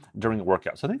energy during a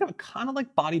workout. So think of it kind of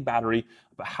like body battery,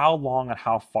 but how long and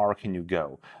how far can you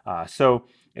go? So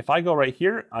if I go right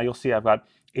here, you'll see I've got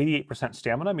 88%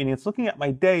 stamina, meaning it's looking at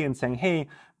my day and saying, hey,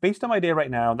 based on my day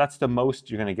right now, that's the most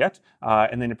you're going to get,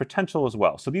 and then your potential as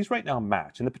well. So these right now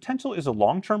match, and the potential is a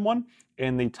long-term one,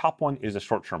 and the top one is a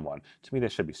short-term one. To me, they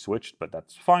should be switched, but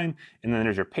that's fine. And then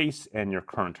there's your pace and your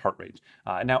current heart rate.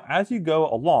 Now, as you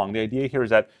go along, the idea here is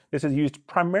that this is used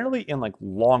primarily in like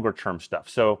longer-term stuff.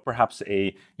 So perhaps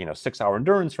a 6-hour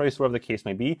endurance race, whatever the case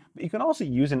may be. But you can also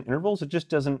use in intervals. It just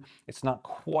doesn't. It's not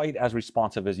quite as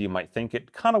responsive as you might think.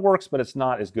 It kind of works, but it's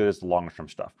not as good as the longer-term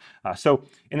stuff. So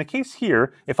in the case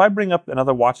here, if I bring up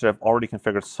another watch that I've already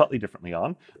configured slightly differently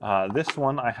on, this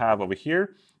one I have over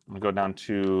here. I'm gonna go down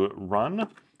to run.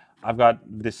 I've got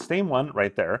this same one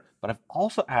right there, but I've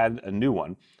also added a new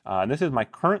one. And this is my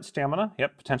current stamina,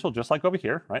 potential, just like over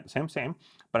here, right? Same.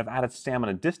 But I've added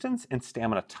stamina distance and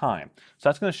stamina time. So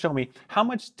that's gonna show me how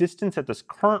much distance at this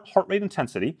current heart rate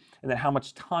intensity, and then how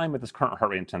much time at this current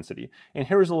heart rate intensity. And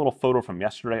here's a little photo from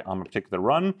yesterday on a particular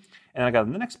run. And I got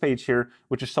on the next page here,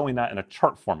 which is showing that in a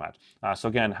chart format. So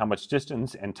again, how much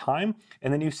distance and time.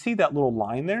 And then you see that little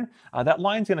line there. That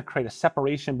line's gonna create a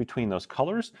separation between those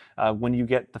colors when you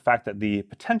get the fact that the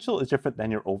potential is different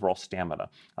than your overall stamina.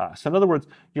 So in other words,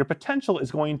 your potential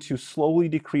is going to slowly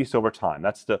decrease over time.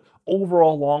 That's the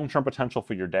overall long-term potential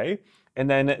for your day. And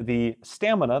then the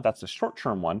stamina, that's the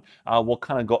short-term one, will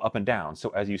kind of go up and down. So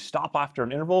as you stop after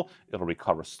an interval, it'll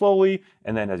recover slowly.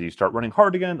 And then as you start running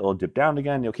hard again, it'll dip down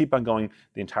again. You'll keep on going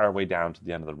the entire way down to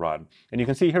the end of the run. And you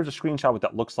can see here's a screenshot of what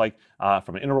that looks like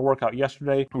from an interval workout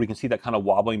yesterday. We can see that kind of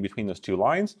wobbling between those two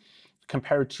lines,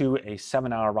 compared to a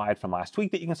 7-hour ride from last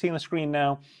week that you can see on the screen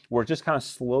now, where it just kind of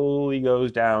slowly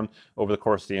goes down over the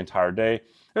course of the entire day.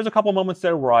 There's a couple moments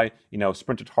there where I,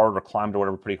 sprinted hard or climbed or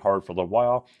whatever pretty hard for a little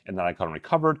while, and then I kind of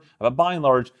recovered. But by and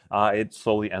large, it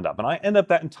slowly ended up. And I end up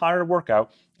that entire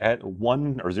workout at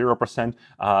 1 or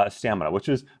 0% stamina, which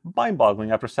is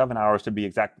mind-boggling after 7 hours to be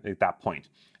exactly at that point.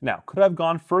 Now, could I have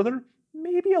gone further?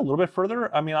 Maybe a little bit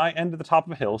further. I mean, I ended at the top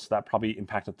of a hill, so that probably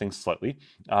impacted things slightly.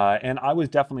 And I was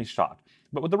definitely shocked.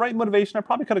 But with the right motivation, I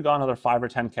probably could have gone another 5 or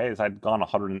 10K, as I'd gone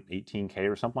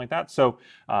 118K or something like that. So,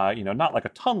 not like a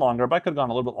ton longer, but I could have gone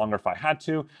a little bit longer if I had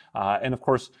to. And of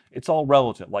course, it's all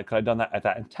relative. Like, could I have done that at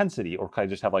that intensity, or could I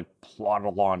just have like plodded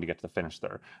along to get to the finish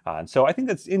there? And so I think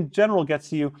that's in general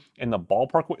gets you in the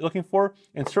ballpark what you're looking for,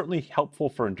 and certainly helpful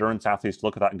for endurance athletes to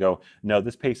look at that and go, no,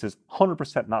 this pace is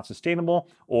 100% not sustainable,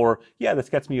 or yeah, this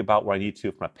gets me about where I need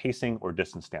to from a pacing or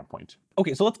distance standpoint.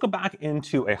 Okay, so let's go back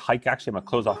into a hike. Actually, I'm gonna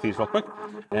close off these real quick.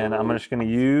 And I'm just going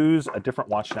to use a different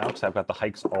watch now because I've got the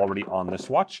hikes already on this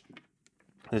watch.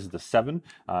 This is the 7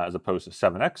 as opposed to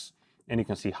 7X. And you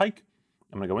can see hike.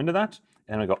 I'm going to go into that.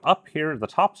 And I'm going to go up here at the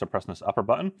top, so pressing this upper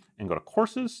button, and go to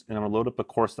courses. And I'm going to load up the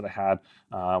course that I had,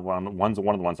 one of the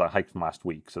ones I hiked from last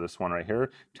week. So this one right here,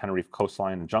 Tenerife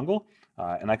Coastline and Jungle.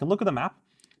 And I can look at the map.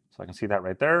 So I can see that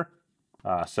right there.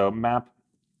 So map.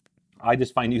 I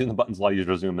just find using the buttons a lot easier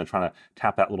to zoom than trying to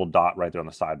tap that little dot right there on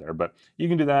the side there. But you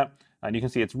can do that. And you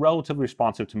can see it's relatively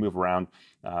responsive to move around.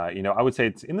 I would say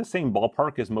it's in the same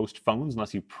ballpark as most phones,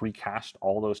 unless you pre-cached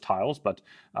all those tiles. But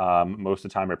most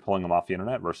of the time you're pulling them off the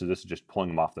internet, versus this is just pulling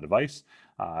them off the device.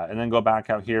 And then go back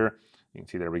out here. You can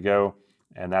see there we go.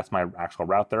 And that's my actual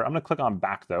route there. I'm going to click on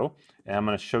back though, and I'm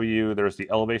going to show you there's the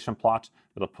elevation plot.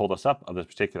 It'll pull this up of this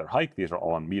particular hike. These are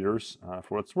all in meters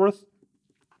for what it's worth.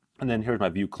 And then here's my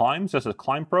view climbs. This is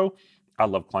Climb Pro. I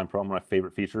love Climb Pro, one of my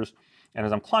favorite features. And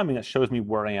as I'm climbing, it shows me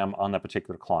where I am on that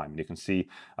particular climb. And you can see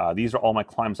these are all my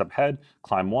climbs up ahead.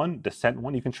 Climb 1, descent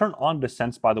 1. You can turn on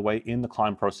descents, by the way, in the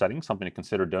Climb Pro settings, something to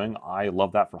consider doing. I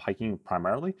love that for hiking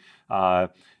primarily.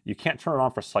 You can't turn it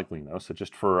on for cycling though, so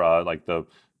just for like the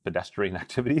pedestrian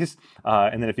activities.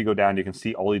 And then if you go down, you can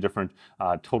see all the different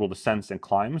total descents and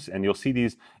climbs, and you'll see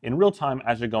these in real time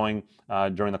as you're going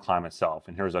during the climb itself.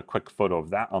 And here's a quick photo of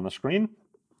that on the screen.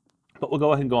 But we'll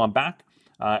go ahead and go on back,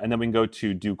 and then we can go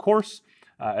to do course,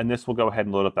 and this will go ahead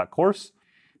and load up that course.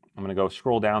 I'm going to go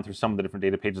scroll down through some of the different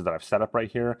data pages that I've set up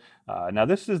right here. Now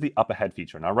this is the up ahead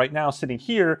feature. Now right now, sitting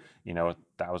here,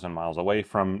 1,000 miles away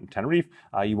from Tenerife,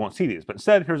 you won't see these. But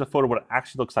instead, here's a photo of what it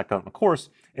actually looks like on the course.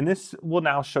 And this will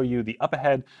now show you the up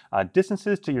ahead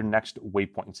distances to your next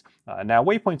waypoints. Now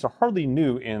waypoints are hardly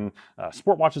new in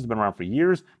sport watches, have been around for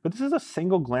years, but this is a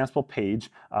single glanceable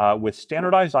page with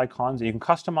standardized icons. And you can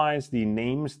customize the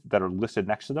names that are listed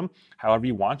next to them however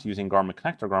you want using Garmin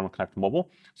Connect or Garmin Connect Mobile.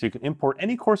 So you can import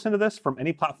any course into this from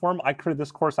any platform. I created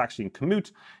this course actually in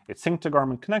Komoot. It's synced to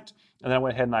Garmin Connect, and then I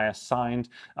went ahead and I assigned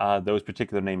those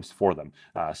particular names for them.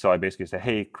 So I basically say,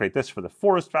 hey, create this for the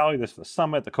Forest Valley, this for the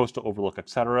Summit, the Coastal Overlook,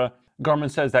 etc.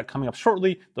 Garmin says that coming up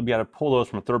shortly, they'll be able to pull those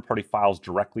from third-party files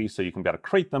directly, so you can be able to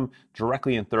create them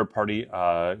directly in third-party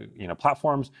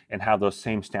platforms and have those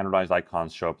same standardized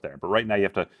icons show up there. But right now, you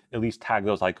have to at least tag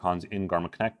those icons in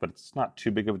Garmin Connect, but it's not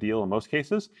too big of a deal in most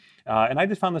cases. And I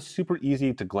just found this super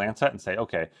easy to glance at and say,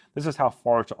 okay, this is how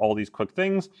far to all these quick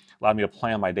things, allowed me to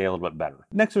plan my day a little bit better.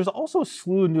 Next, there's also a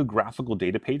slew of new graphical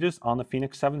data pages on the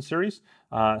Fenix 7 series.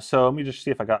 So let me just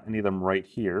see if I got any of them right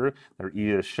here that are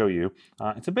easy to show you.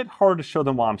 It's a bit hard to show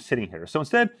them while I'm sitting here. So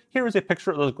instead, here is a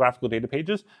picture of those graphical data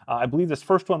pages. I believe this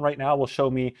first one right now will show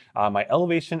me my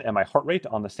elevation and my heart rate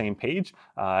on the same page.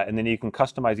 And then you can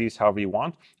customize these however you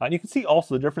want. And you can see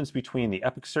also the difference between the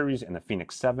Epic series and the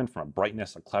Fenix 7 from a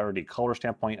brightness, a clarity, color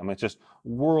standpoint. I mean, it's just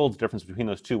worlds difference between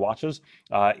those two watches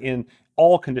in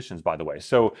all conditions, by the way.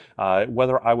 So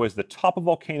whether I was the top of a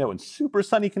volcano in super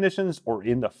sunny conditions or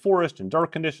in the forest in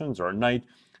dark conditions or at night,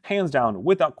 hands down,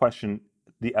 without question,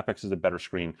 the Epix is a better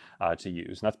screen to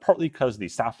use. And that's partly because the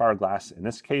sapphire glass in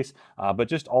this case, but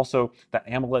just also that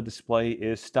AMOLED display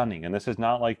is stunning. And this is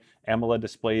not like AMOLED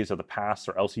displays of the past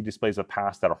or LCD displays of the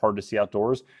past that are hard to see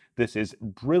outdoors. This is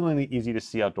brilliantly easy to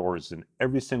see outdoors in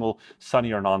every single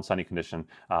sunny or non-sunny condition.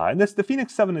 And the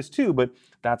Fenix 7 is too, but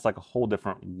that's like a whole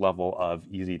different level of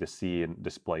easy to see and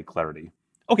display clarity.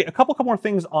 Okay, a couple more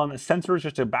things on sensors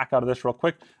just to back out of this real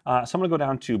quick. So I'm gonna go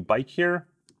down to bike here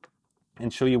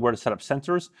and show you where to set up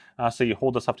sensors. So you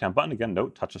hold this left-hand button, again,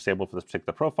 note, touch disabled for this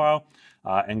particular profile,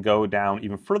 and go down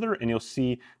even further, and you'll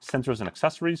see sensors and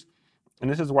accessories. And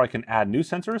this is where I can add new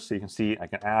sensors. So you can see I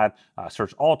can add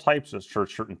search all types, or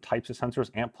search certain types of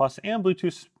sensors, ANT+ and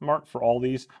Bluetooth Smart for all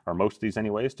these, or most of these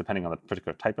anyways, depending on the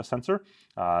particular type of sensor.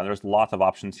 There's lots of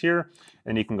options here.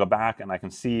 And you can go back and I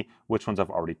can see which ones I've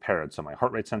already paired. So my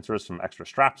heart rate sensors, some extra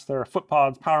straps there, foot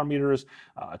pods, power meters,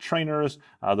 trainers,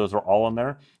 those are all in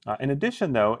there. In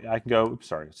addition though, I can go,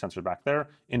 sensor back there,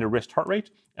 into wrist heart rate,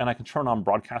 and I can turn on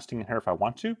broadcasting in here if I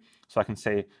want to. So I can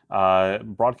say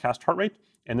broadcast heart rate,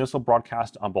 and this will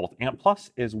broadcast on both ANT+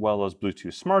 as well as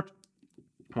Bluetooth Smart.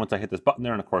 Once I hit this button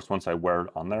there, and of course, once I wear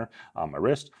it on there, on my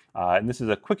wrist. And this is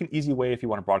a quick and easy way if you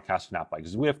want to broadcast an app like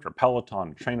Zwift or Peloton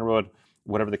or TrainerRoad,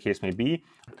 whatever the case may be.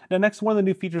 Now next, one of the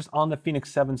new features on the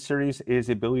Fenix 7 series is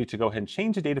the ability to go ahead and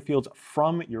change the data fields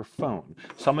from your phone.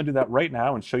 So I'm gonna do that right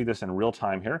now and show you this in real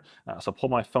time here. So pull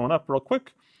my phone up real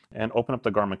quick and open up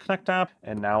the Garmin Connect app,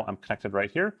 and now I'm connected right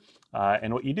here.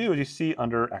 And what you do is you see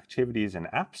under Activities and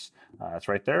Apps, it's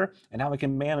right there, and now I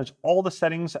can manage all the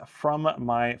settings from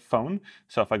my phone.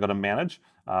 So if I go to Manage,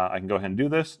 I can go ahead and do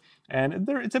this, and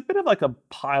it's a bit of like a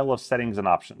pile of settings and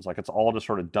options, like it's all just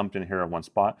sort of dumped in here in one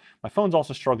spot. My phone's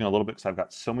also struggling a little bit because I've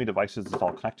got so many devices it's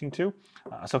all connecting to.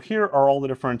 So here are all the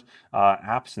different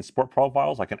apps and sport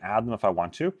profiles. I can add them if I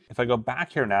want to. If I go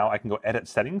back here now, I can go Edit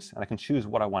Settings, and I can choose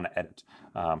what I want to edit.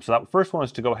 So that first one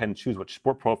is to go ahead and choose which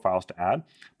sport profiles to add,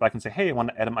 but I can say, hey, I want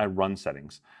to edit my run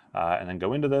settings, and then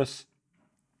go into this.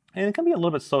 And it can be a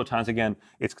little bit slow at times. Again,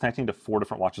 it's connecting to 4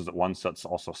 different watches at once, so it's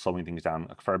also slowing things down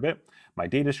a fair bit. My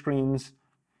data screens,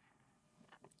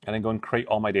 and then go and create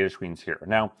all my data screens here.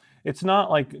 Now, it's not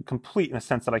like complete in the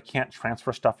sense that I can't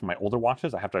transfer stuff from my older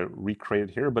watches. I have to recreate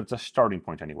it here, but it's a starting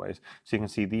point anyways. So you can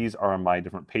see these are my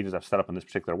different pages I've set up on this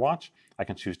particular watch. I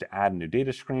can choose to add a new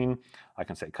data screen. I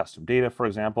can say custom data, for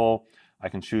example. I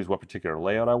can choose what particular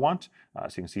layout I want. So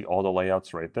you can see all the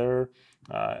layouts right there.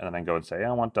 And then I go and say,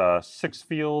 I want 6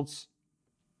 fields.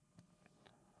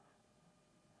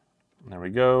 There we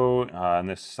go. And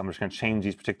this, I'm just going to change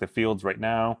these particular fields right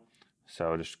now.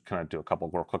 So just kind of do a couple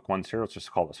more quick ones here. Let's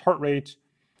just call this heart rate.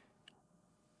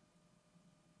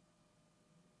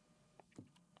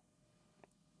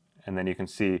 And then you can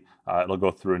see it'll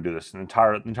go through and do this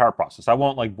entire process. I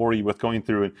won't like bore you with going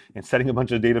through and setting a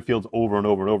bunch of data fields over and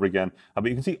over and over again. But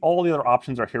you can see all the other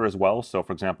options are here as well. So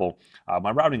for example,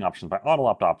 my routing options, my auto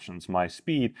opt options, my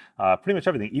speed, pretty much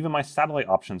everything. Even my satellite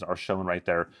options are shown right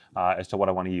there as to what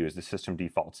I want to use, the system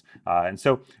defaults. And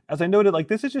so as I noted, like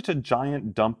this is just a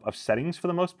giant dump of settings for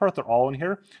the most part. They're all in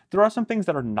here. There are some things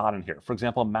that are not in here. For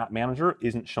example, Map Manager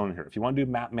isn't shown in here. If you want to do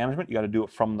map management, you got to do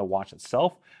it from the watch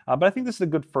itself. But I think this is a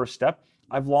good first step.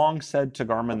 I've long said to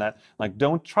Garmin that, like,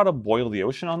 don't try to boil the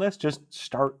ocean on this, just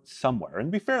start somewhere. And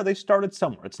to be fair, they started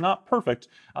somewhere. It's not perfect,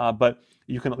 but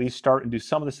you can at least start and do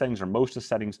some of the settings or most of the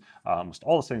settings, almost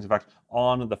all the settings, in fact,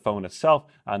 on the phone itself.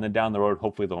 And then down the road,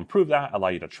 hopefully they'll improve that, allow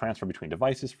you to transfer between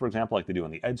devices, for example, like they do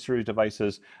on the Edge series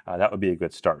devices. That would be a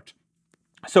good start.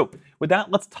 So with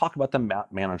that, let's talk about the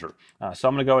map manager. So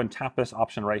I'm going to go and tap this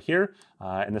option right here,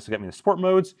 and this will get me the sport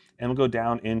modes, and we'll go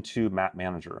down into map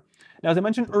manager. Now, as I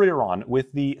mentioned earlier on,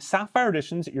 with the Sapphire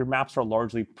editions, your maps are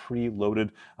largely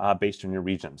preloaded based on your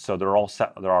region. So they're all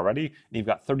set there already, and you've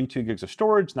got 32 gigs of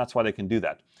storage, and that's why they can do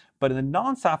that. But in the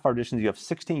non-Sapphire editions, you have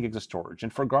 16 gigs of storage.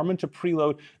 And for Garmin to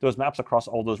preload those maps across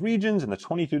all those regions and the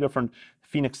 22 different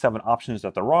Fenix 7 options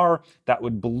that there are, that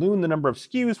would balloon the number of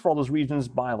SKUs for all those regions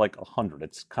by like 100.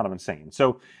 It's kind of insane.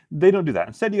 So they don't do that.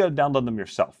 Instead, you got to download them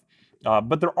yourself.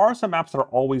 But there are some maps that are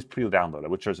always pre-downloaded,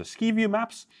 which is the ski view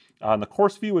maps, and the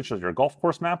course view, which is your golf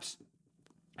course maps,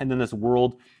 and then this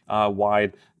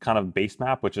world-wide kind of base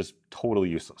map, which is totally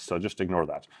useless. So just ignore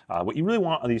that. What you really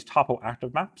want are these topo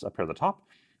active maps up here at the top.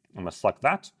 I'm going to select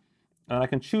that, and I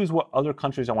can choose what other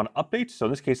countries I want to update. So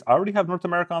in this case, I already have North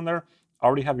America on there, I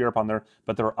already have Europe on there,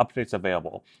 but there are updates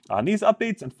available. And these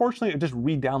updates, unfortunately, are just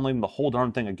re-downloading the whole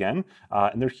darn thing again,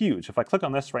 and they're huge. If I click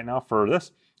on this right now for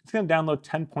this, it's going to download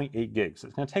 10.8 gigs.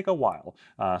 It's going to take a while.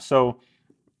 So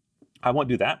I won't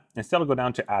do that. Instead, I'll go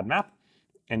down to Add Map,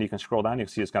 and you can scroll down, you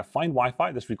can see it's got find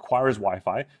Wi-Fi. This requires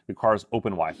Wi-Fi, requires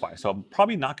open Wi-Fi. So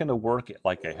probably not going to work at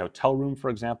like a hotel room, for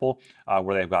example,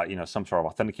 where they've got some sort of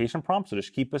authentication prompt. So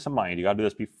just keep this in mind. You got to do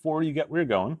this before you get where you're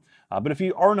going. But if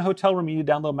you are in a hotel room, you need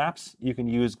to download maps, you can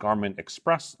use Garmin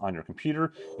Express on your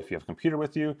computer if you have a computer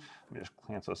with you. Let me just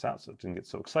cancel this out so it didn't get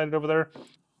so excited over there.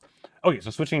 Okay,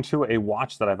 so switching to a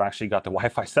watch that I've actually got the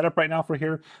Wi-Fi set up right now for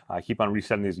here. I keep on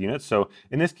resetting these units. So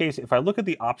in this case, if I look at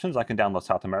the options, I can download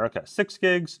South America at 6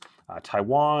 gigs,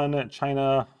 Taiwan,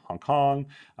 China, Hong Kong,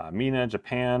 MENA,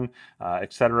 Japan,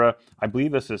 etc. I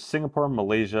believe this is Singapore,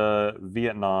 Malaysia,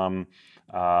 Vietnam,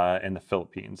 and the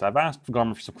Philippines. I've asked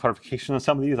Garmin for some clarification on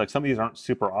some of these. Like some of these aren't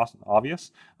super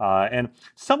obvious, and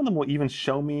some of them will even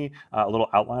show me a little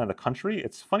outline of the country.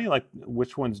 It's funny like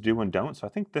which ones do and don't. So I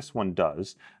think this one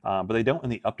does, but they don't in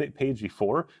the update page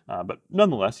before. But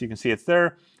nonetheless, you can see it's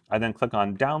there. I then click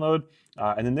on download,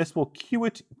 and then this will queue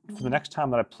it for the next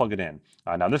time that I plug it in.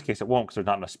 Now in this case it won't because there's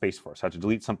not enough space for it, so I have to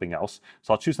delete something else.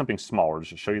 So I'll choose something smaller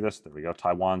just to show you this. There we go,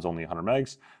 Taiwan's only 100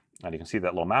 megs. And you can see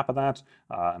that little map of that,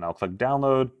 and I'll click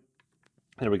download.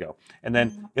 There we go. And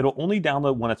then it'll only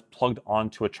download when it's plugged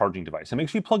onto a charging device. And make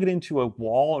sure you plug it into a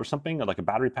wall or something, like a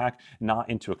battery pack, not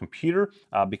into a computer,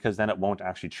 because then it won't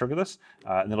actually trigger this,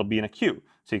 and it'll be in a queue.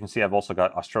 So you can see I've also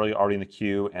got Australia already in the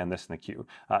queue and this in the queue.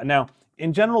 Now,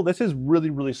 in general, this is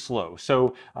really, really slow.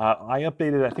 So I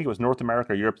updated, I think it was North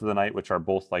America or Europe to the night, which are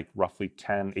both like roughly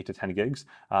 8 to 10 gigs.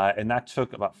 And that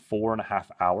took about 4.5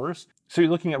 hours. So you're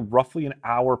looking at roughly an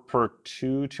hour per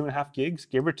 2.5 gigs,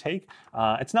 give or take.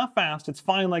 It's not fast. It's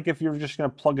fine like if you're just going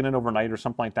to plug it in overnight or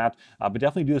something like that. But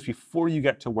definitely do this before you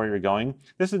get to where you're going.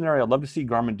 This is an area I'd love to see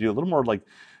Garmin do a little more like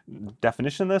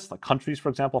definition of this, like countries, for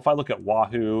example. If I look at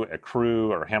Wahoo, at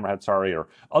Crew, or Hammerhead, sorry, or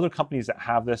other companies that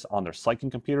have this on their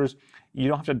cycling computers, you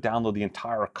don't have to download the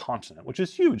entire continent, which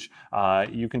is huge.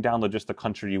 You can download just the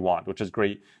country you want, which is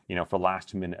great, for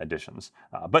last-minute additions.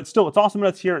 But still, it's awesome that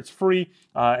it's here. It's free.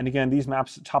 And again, these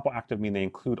maps, topo active, mean they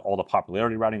include all the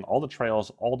popularity routing, all the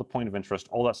trails, all the point of interest,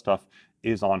 all that stuff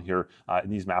is on here in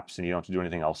these maps, and you don't have to do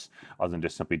anything else other than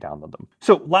just simply download them.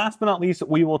 So last but not least,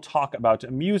 we will talk about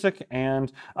music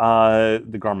and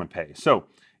the Garmin Pay. So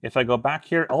if I go back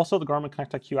here, also the Garmin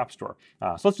Connect IQ App Store.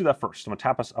 So let's do that first. I'm gonna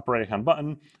tap this upper right-hand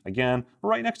button. Again,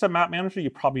 right next to Map Manager, you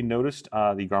probably noticed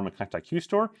the Garmin Connect IQ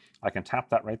Store. I can tap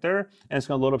that right there, and it's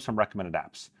gonna load up some recommended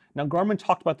apps. Now, Garmin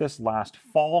talked about this last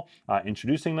fall,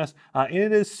 introducing this, and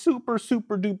it is super,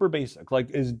 super duper basic,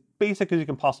 like as basic as you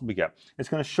can possibly get. It's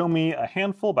going to show me a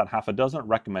handful, about half a dozen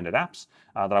recommended apps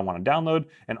that I want to download,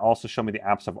 and also show me the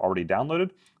apps I've already downloaded.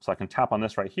 So I can tap on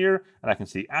this right here, and I can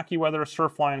see AccuWeather,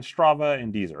 Surfline, Strava,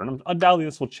 and Deezer. And undoubtedly,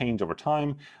 this will change over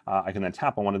time. I can then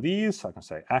tap on one of these. So I can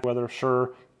say AccuWeather,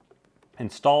 sure,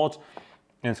 install it,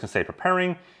 and it's going to say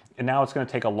preparing. And now it's going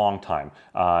to take a long time.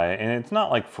 And it's not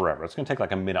like forever. It's going to take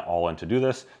like a minute all in to do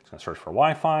this. It's going to search for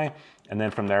Wi-Fi. And then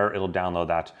from there, it'll download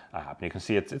that app. And you can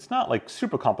see it's not like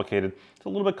super complicated. It's a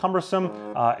little bit cumbersome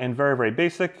and very, very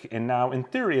basic. And now in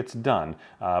theory, it's done.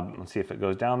 Let's see if it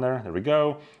goes down there. There we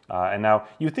go. And now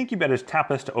you think you better just tap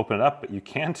this to open it up, but you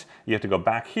can't. You have to go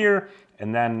back here,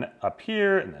 and then up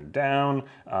here, and then down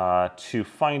to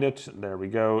find it. There we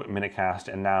go, Minutecast,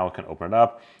 and now it can open it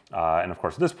up. And of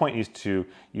course, at this point, it needs to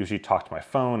usually talk to my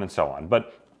phone and so on.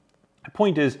 But the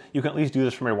point is, you can at least do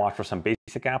this from your watch for some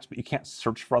basic apps, but you can't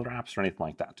search for other apps or anything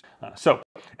like that. So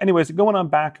anyways, going on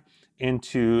back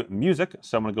into music.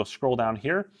 So I'm gonna go scroll down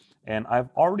here, and I've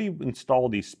already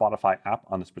installed the Spotify app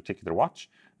on this particular watch.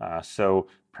 So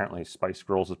apparently Spice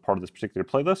Girls is part of this particular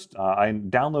playlist. I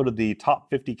downloaded the top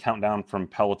 50 countdown from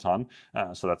Peloton,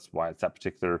 so that's why it's that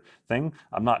particular thing.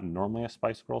 I'm not normally a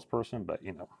Spice Girls person, but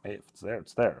you know, hey, if it's there,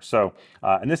 it's there. So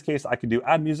in this case, I could do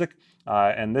add music,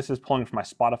 and this is pulling from my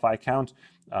Spotify account,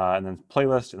 and then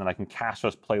playlist, and then I can cache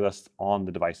those playlists on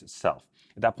the device itself.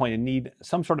 At that point, you need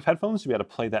some sort of headphones to be able to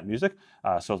play that music.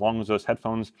 So as long as those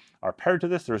headphones are paired to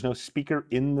this, there's no speaker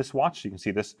in this watch. You can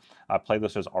see this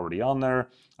playlist is already on there.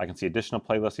 I can see additional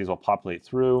playlists. These will populate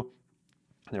through.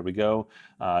 There we go,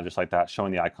 just like that,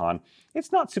 showing the icon.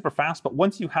 It's not super fast, but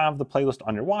once you have the playlist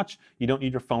on your watch, you don't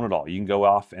need your phone at all. You can go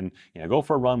off and go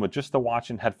for a run with just the watch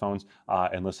and headphones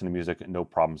and listen to music, no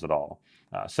problems at all.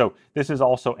 So this is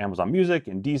also Amazon Music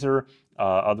and Deezer,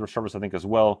 other services I think as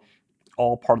well.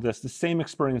 All part of this, the same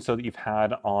experience so that you've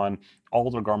had on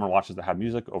all the Garmin watches that have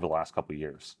music over the last couple of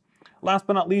years. Last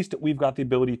but not least, we've got the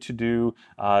ability to do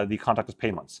the contactless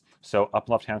payments. So up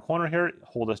left-hand corner here,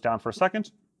 hold this down for a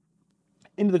second.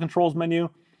 Into the controls menu,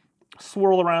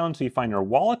 swirl around so you find your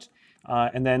wallet,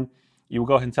 and then you will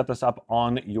go ahead and set this up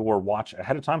on your watch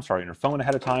ahead of time, on your phone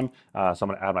ahead of time. So I'm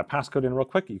gonna add my passcode in real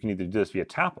quick. You can either do this via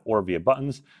tap or via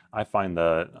buttons. I find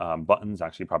the buttons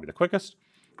actually probably the quickest.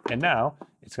 And now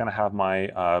it's going to have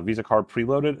my Visa card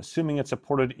preloaded, assuming it's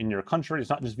supported in your country. It's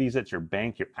not just Visa, it's your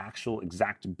bank. Your actual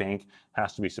exact bank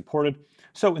has to be supported.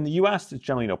 So in the US, it's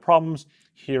generally no problems.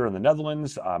 Here in the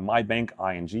Netherlands, my bank,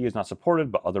 ING, is not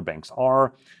supported, but other banks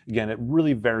are. Again, it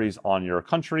really varies on your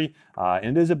country,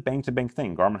 and it is a bank-to-bank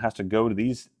thing. Garmin has to go to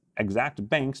these exact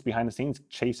banks behind the scenes,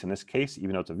 Chase in this case,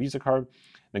 even though it's a Visa card,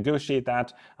 negotiate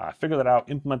that, figure that out,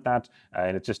 implement that,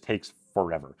 and it just takes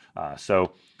forever.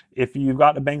 So if you've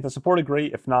got a bank that's supported,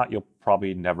 great. If not, you'll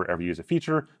probably never ever use a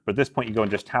feature. But at this point, you go and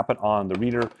just tap it on the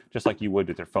reader, just like you would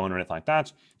with your phone or anything like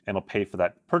that, and it'll pay for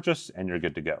that purchase, and you're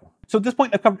good to go. So at this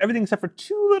point, I've covered everything except for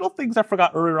two little things I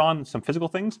forgot earlier on, some physical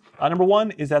things. Number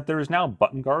one is that there is now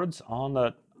button guards on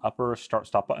the upper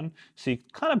start-stop button, so you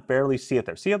kind of barely see it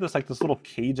there. See how there's like this little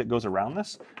cage that goes around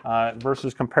this,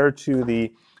 versus compared to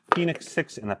the Fenix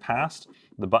 6 in the past,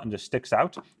 the button just sticks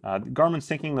out. Garmin's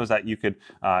thinking was that you could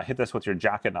hit this with your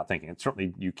jacket, not thinking. It's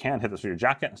certainly you can hit this with your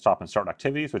jacket and stop and start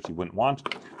activities, which you wouldn't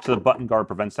want. So the button guard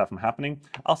prevents that from happening.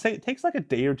 I'll say it takes like a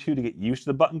day or two to get used to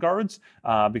the button guards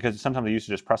because sometimes I'm used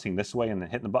to just pressing this way and then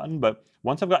hitting the button. But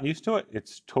once I've gotten used to it,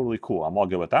 it's totally cool. I'm all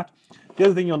good with that. The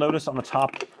other thing you'll notice on the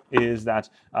top is that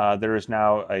there is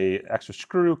now a extra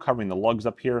screw covering the lugs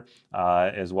up here,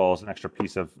 as well as an extra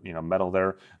piece of metal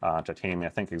there, titanium, I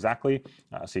think exactly.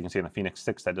 So you can see in the Fenix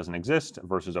 6 that doesn't exist,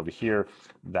 versus over here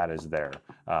that is there.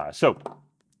 So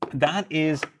that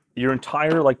is your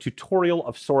entire tutorial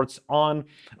of sorts on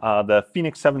the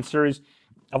Fenix 7 series.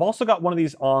 I've also got one of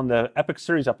these on the Epic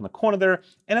series up in the corner there,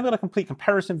 and I've got a complete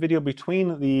comparison video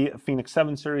between the Fenix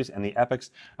 7 series and the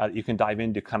Epics that you can dive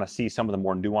in to kind of see some of the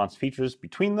more nuanced features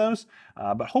between those.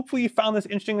 But hopefully you found this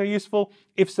interesting or useful.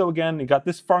 If so, again, you got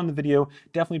this far in the video,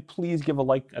 definitely please give a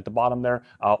like at the bottom there,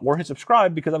 or hit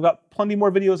subscribe because I've got plenty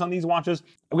more videos on these watches.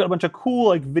 I've got a bunch of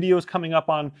cool videos coming up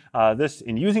on this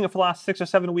and using it for the last 6 or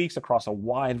 7 weeks across a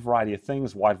wide variety of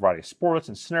things, wide variety of sports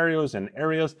and scenarios and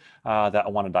areas that I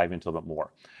want to dive into a little bit more.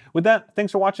 With that,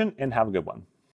 thanks for watching and have a good one.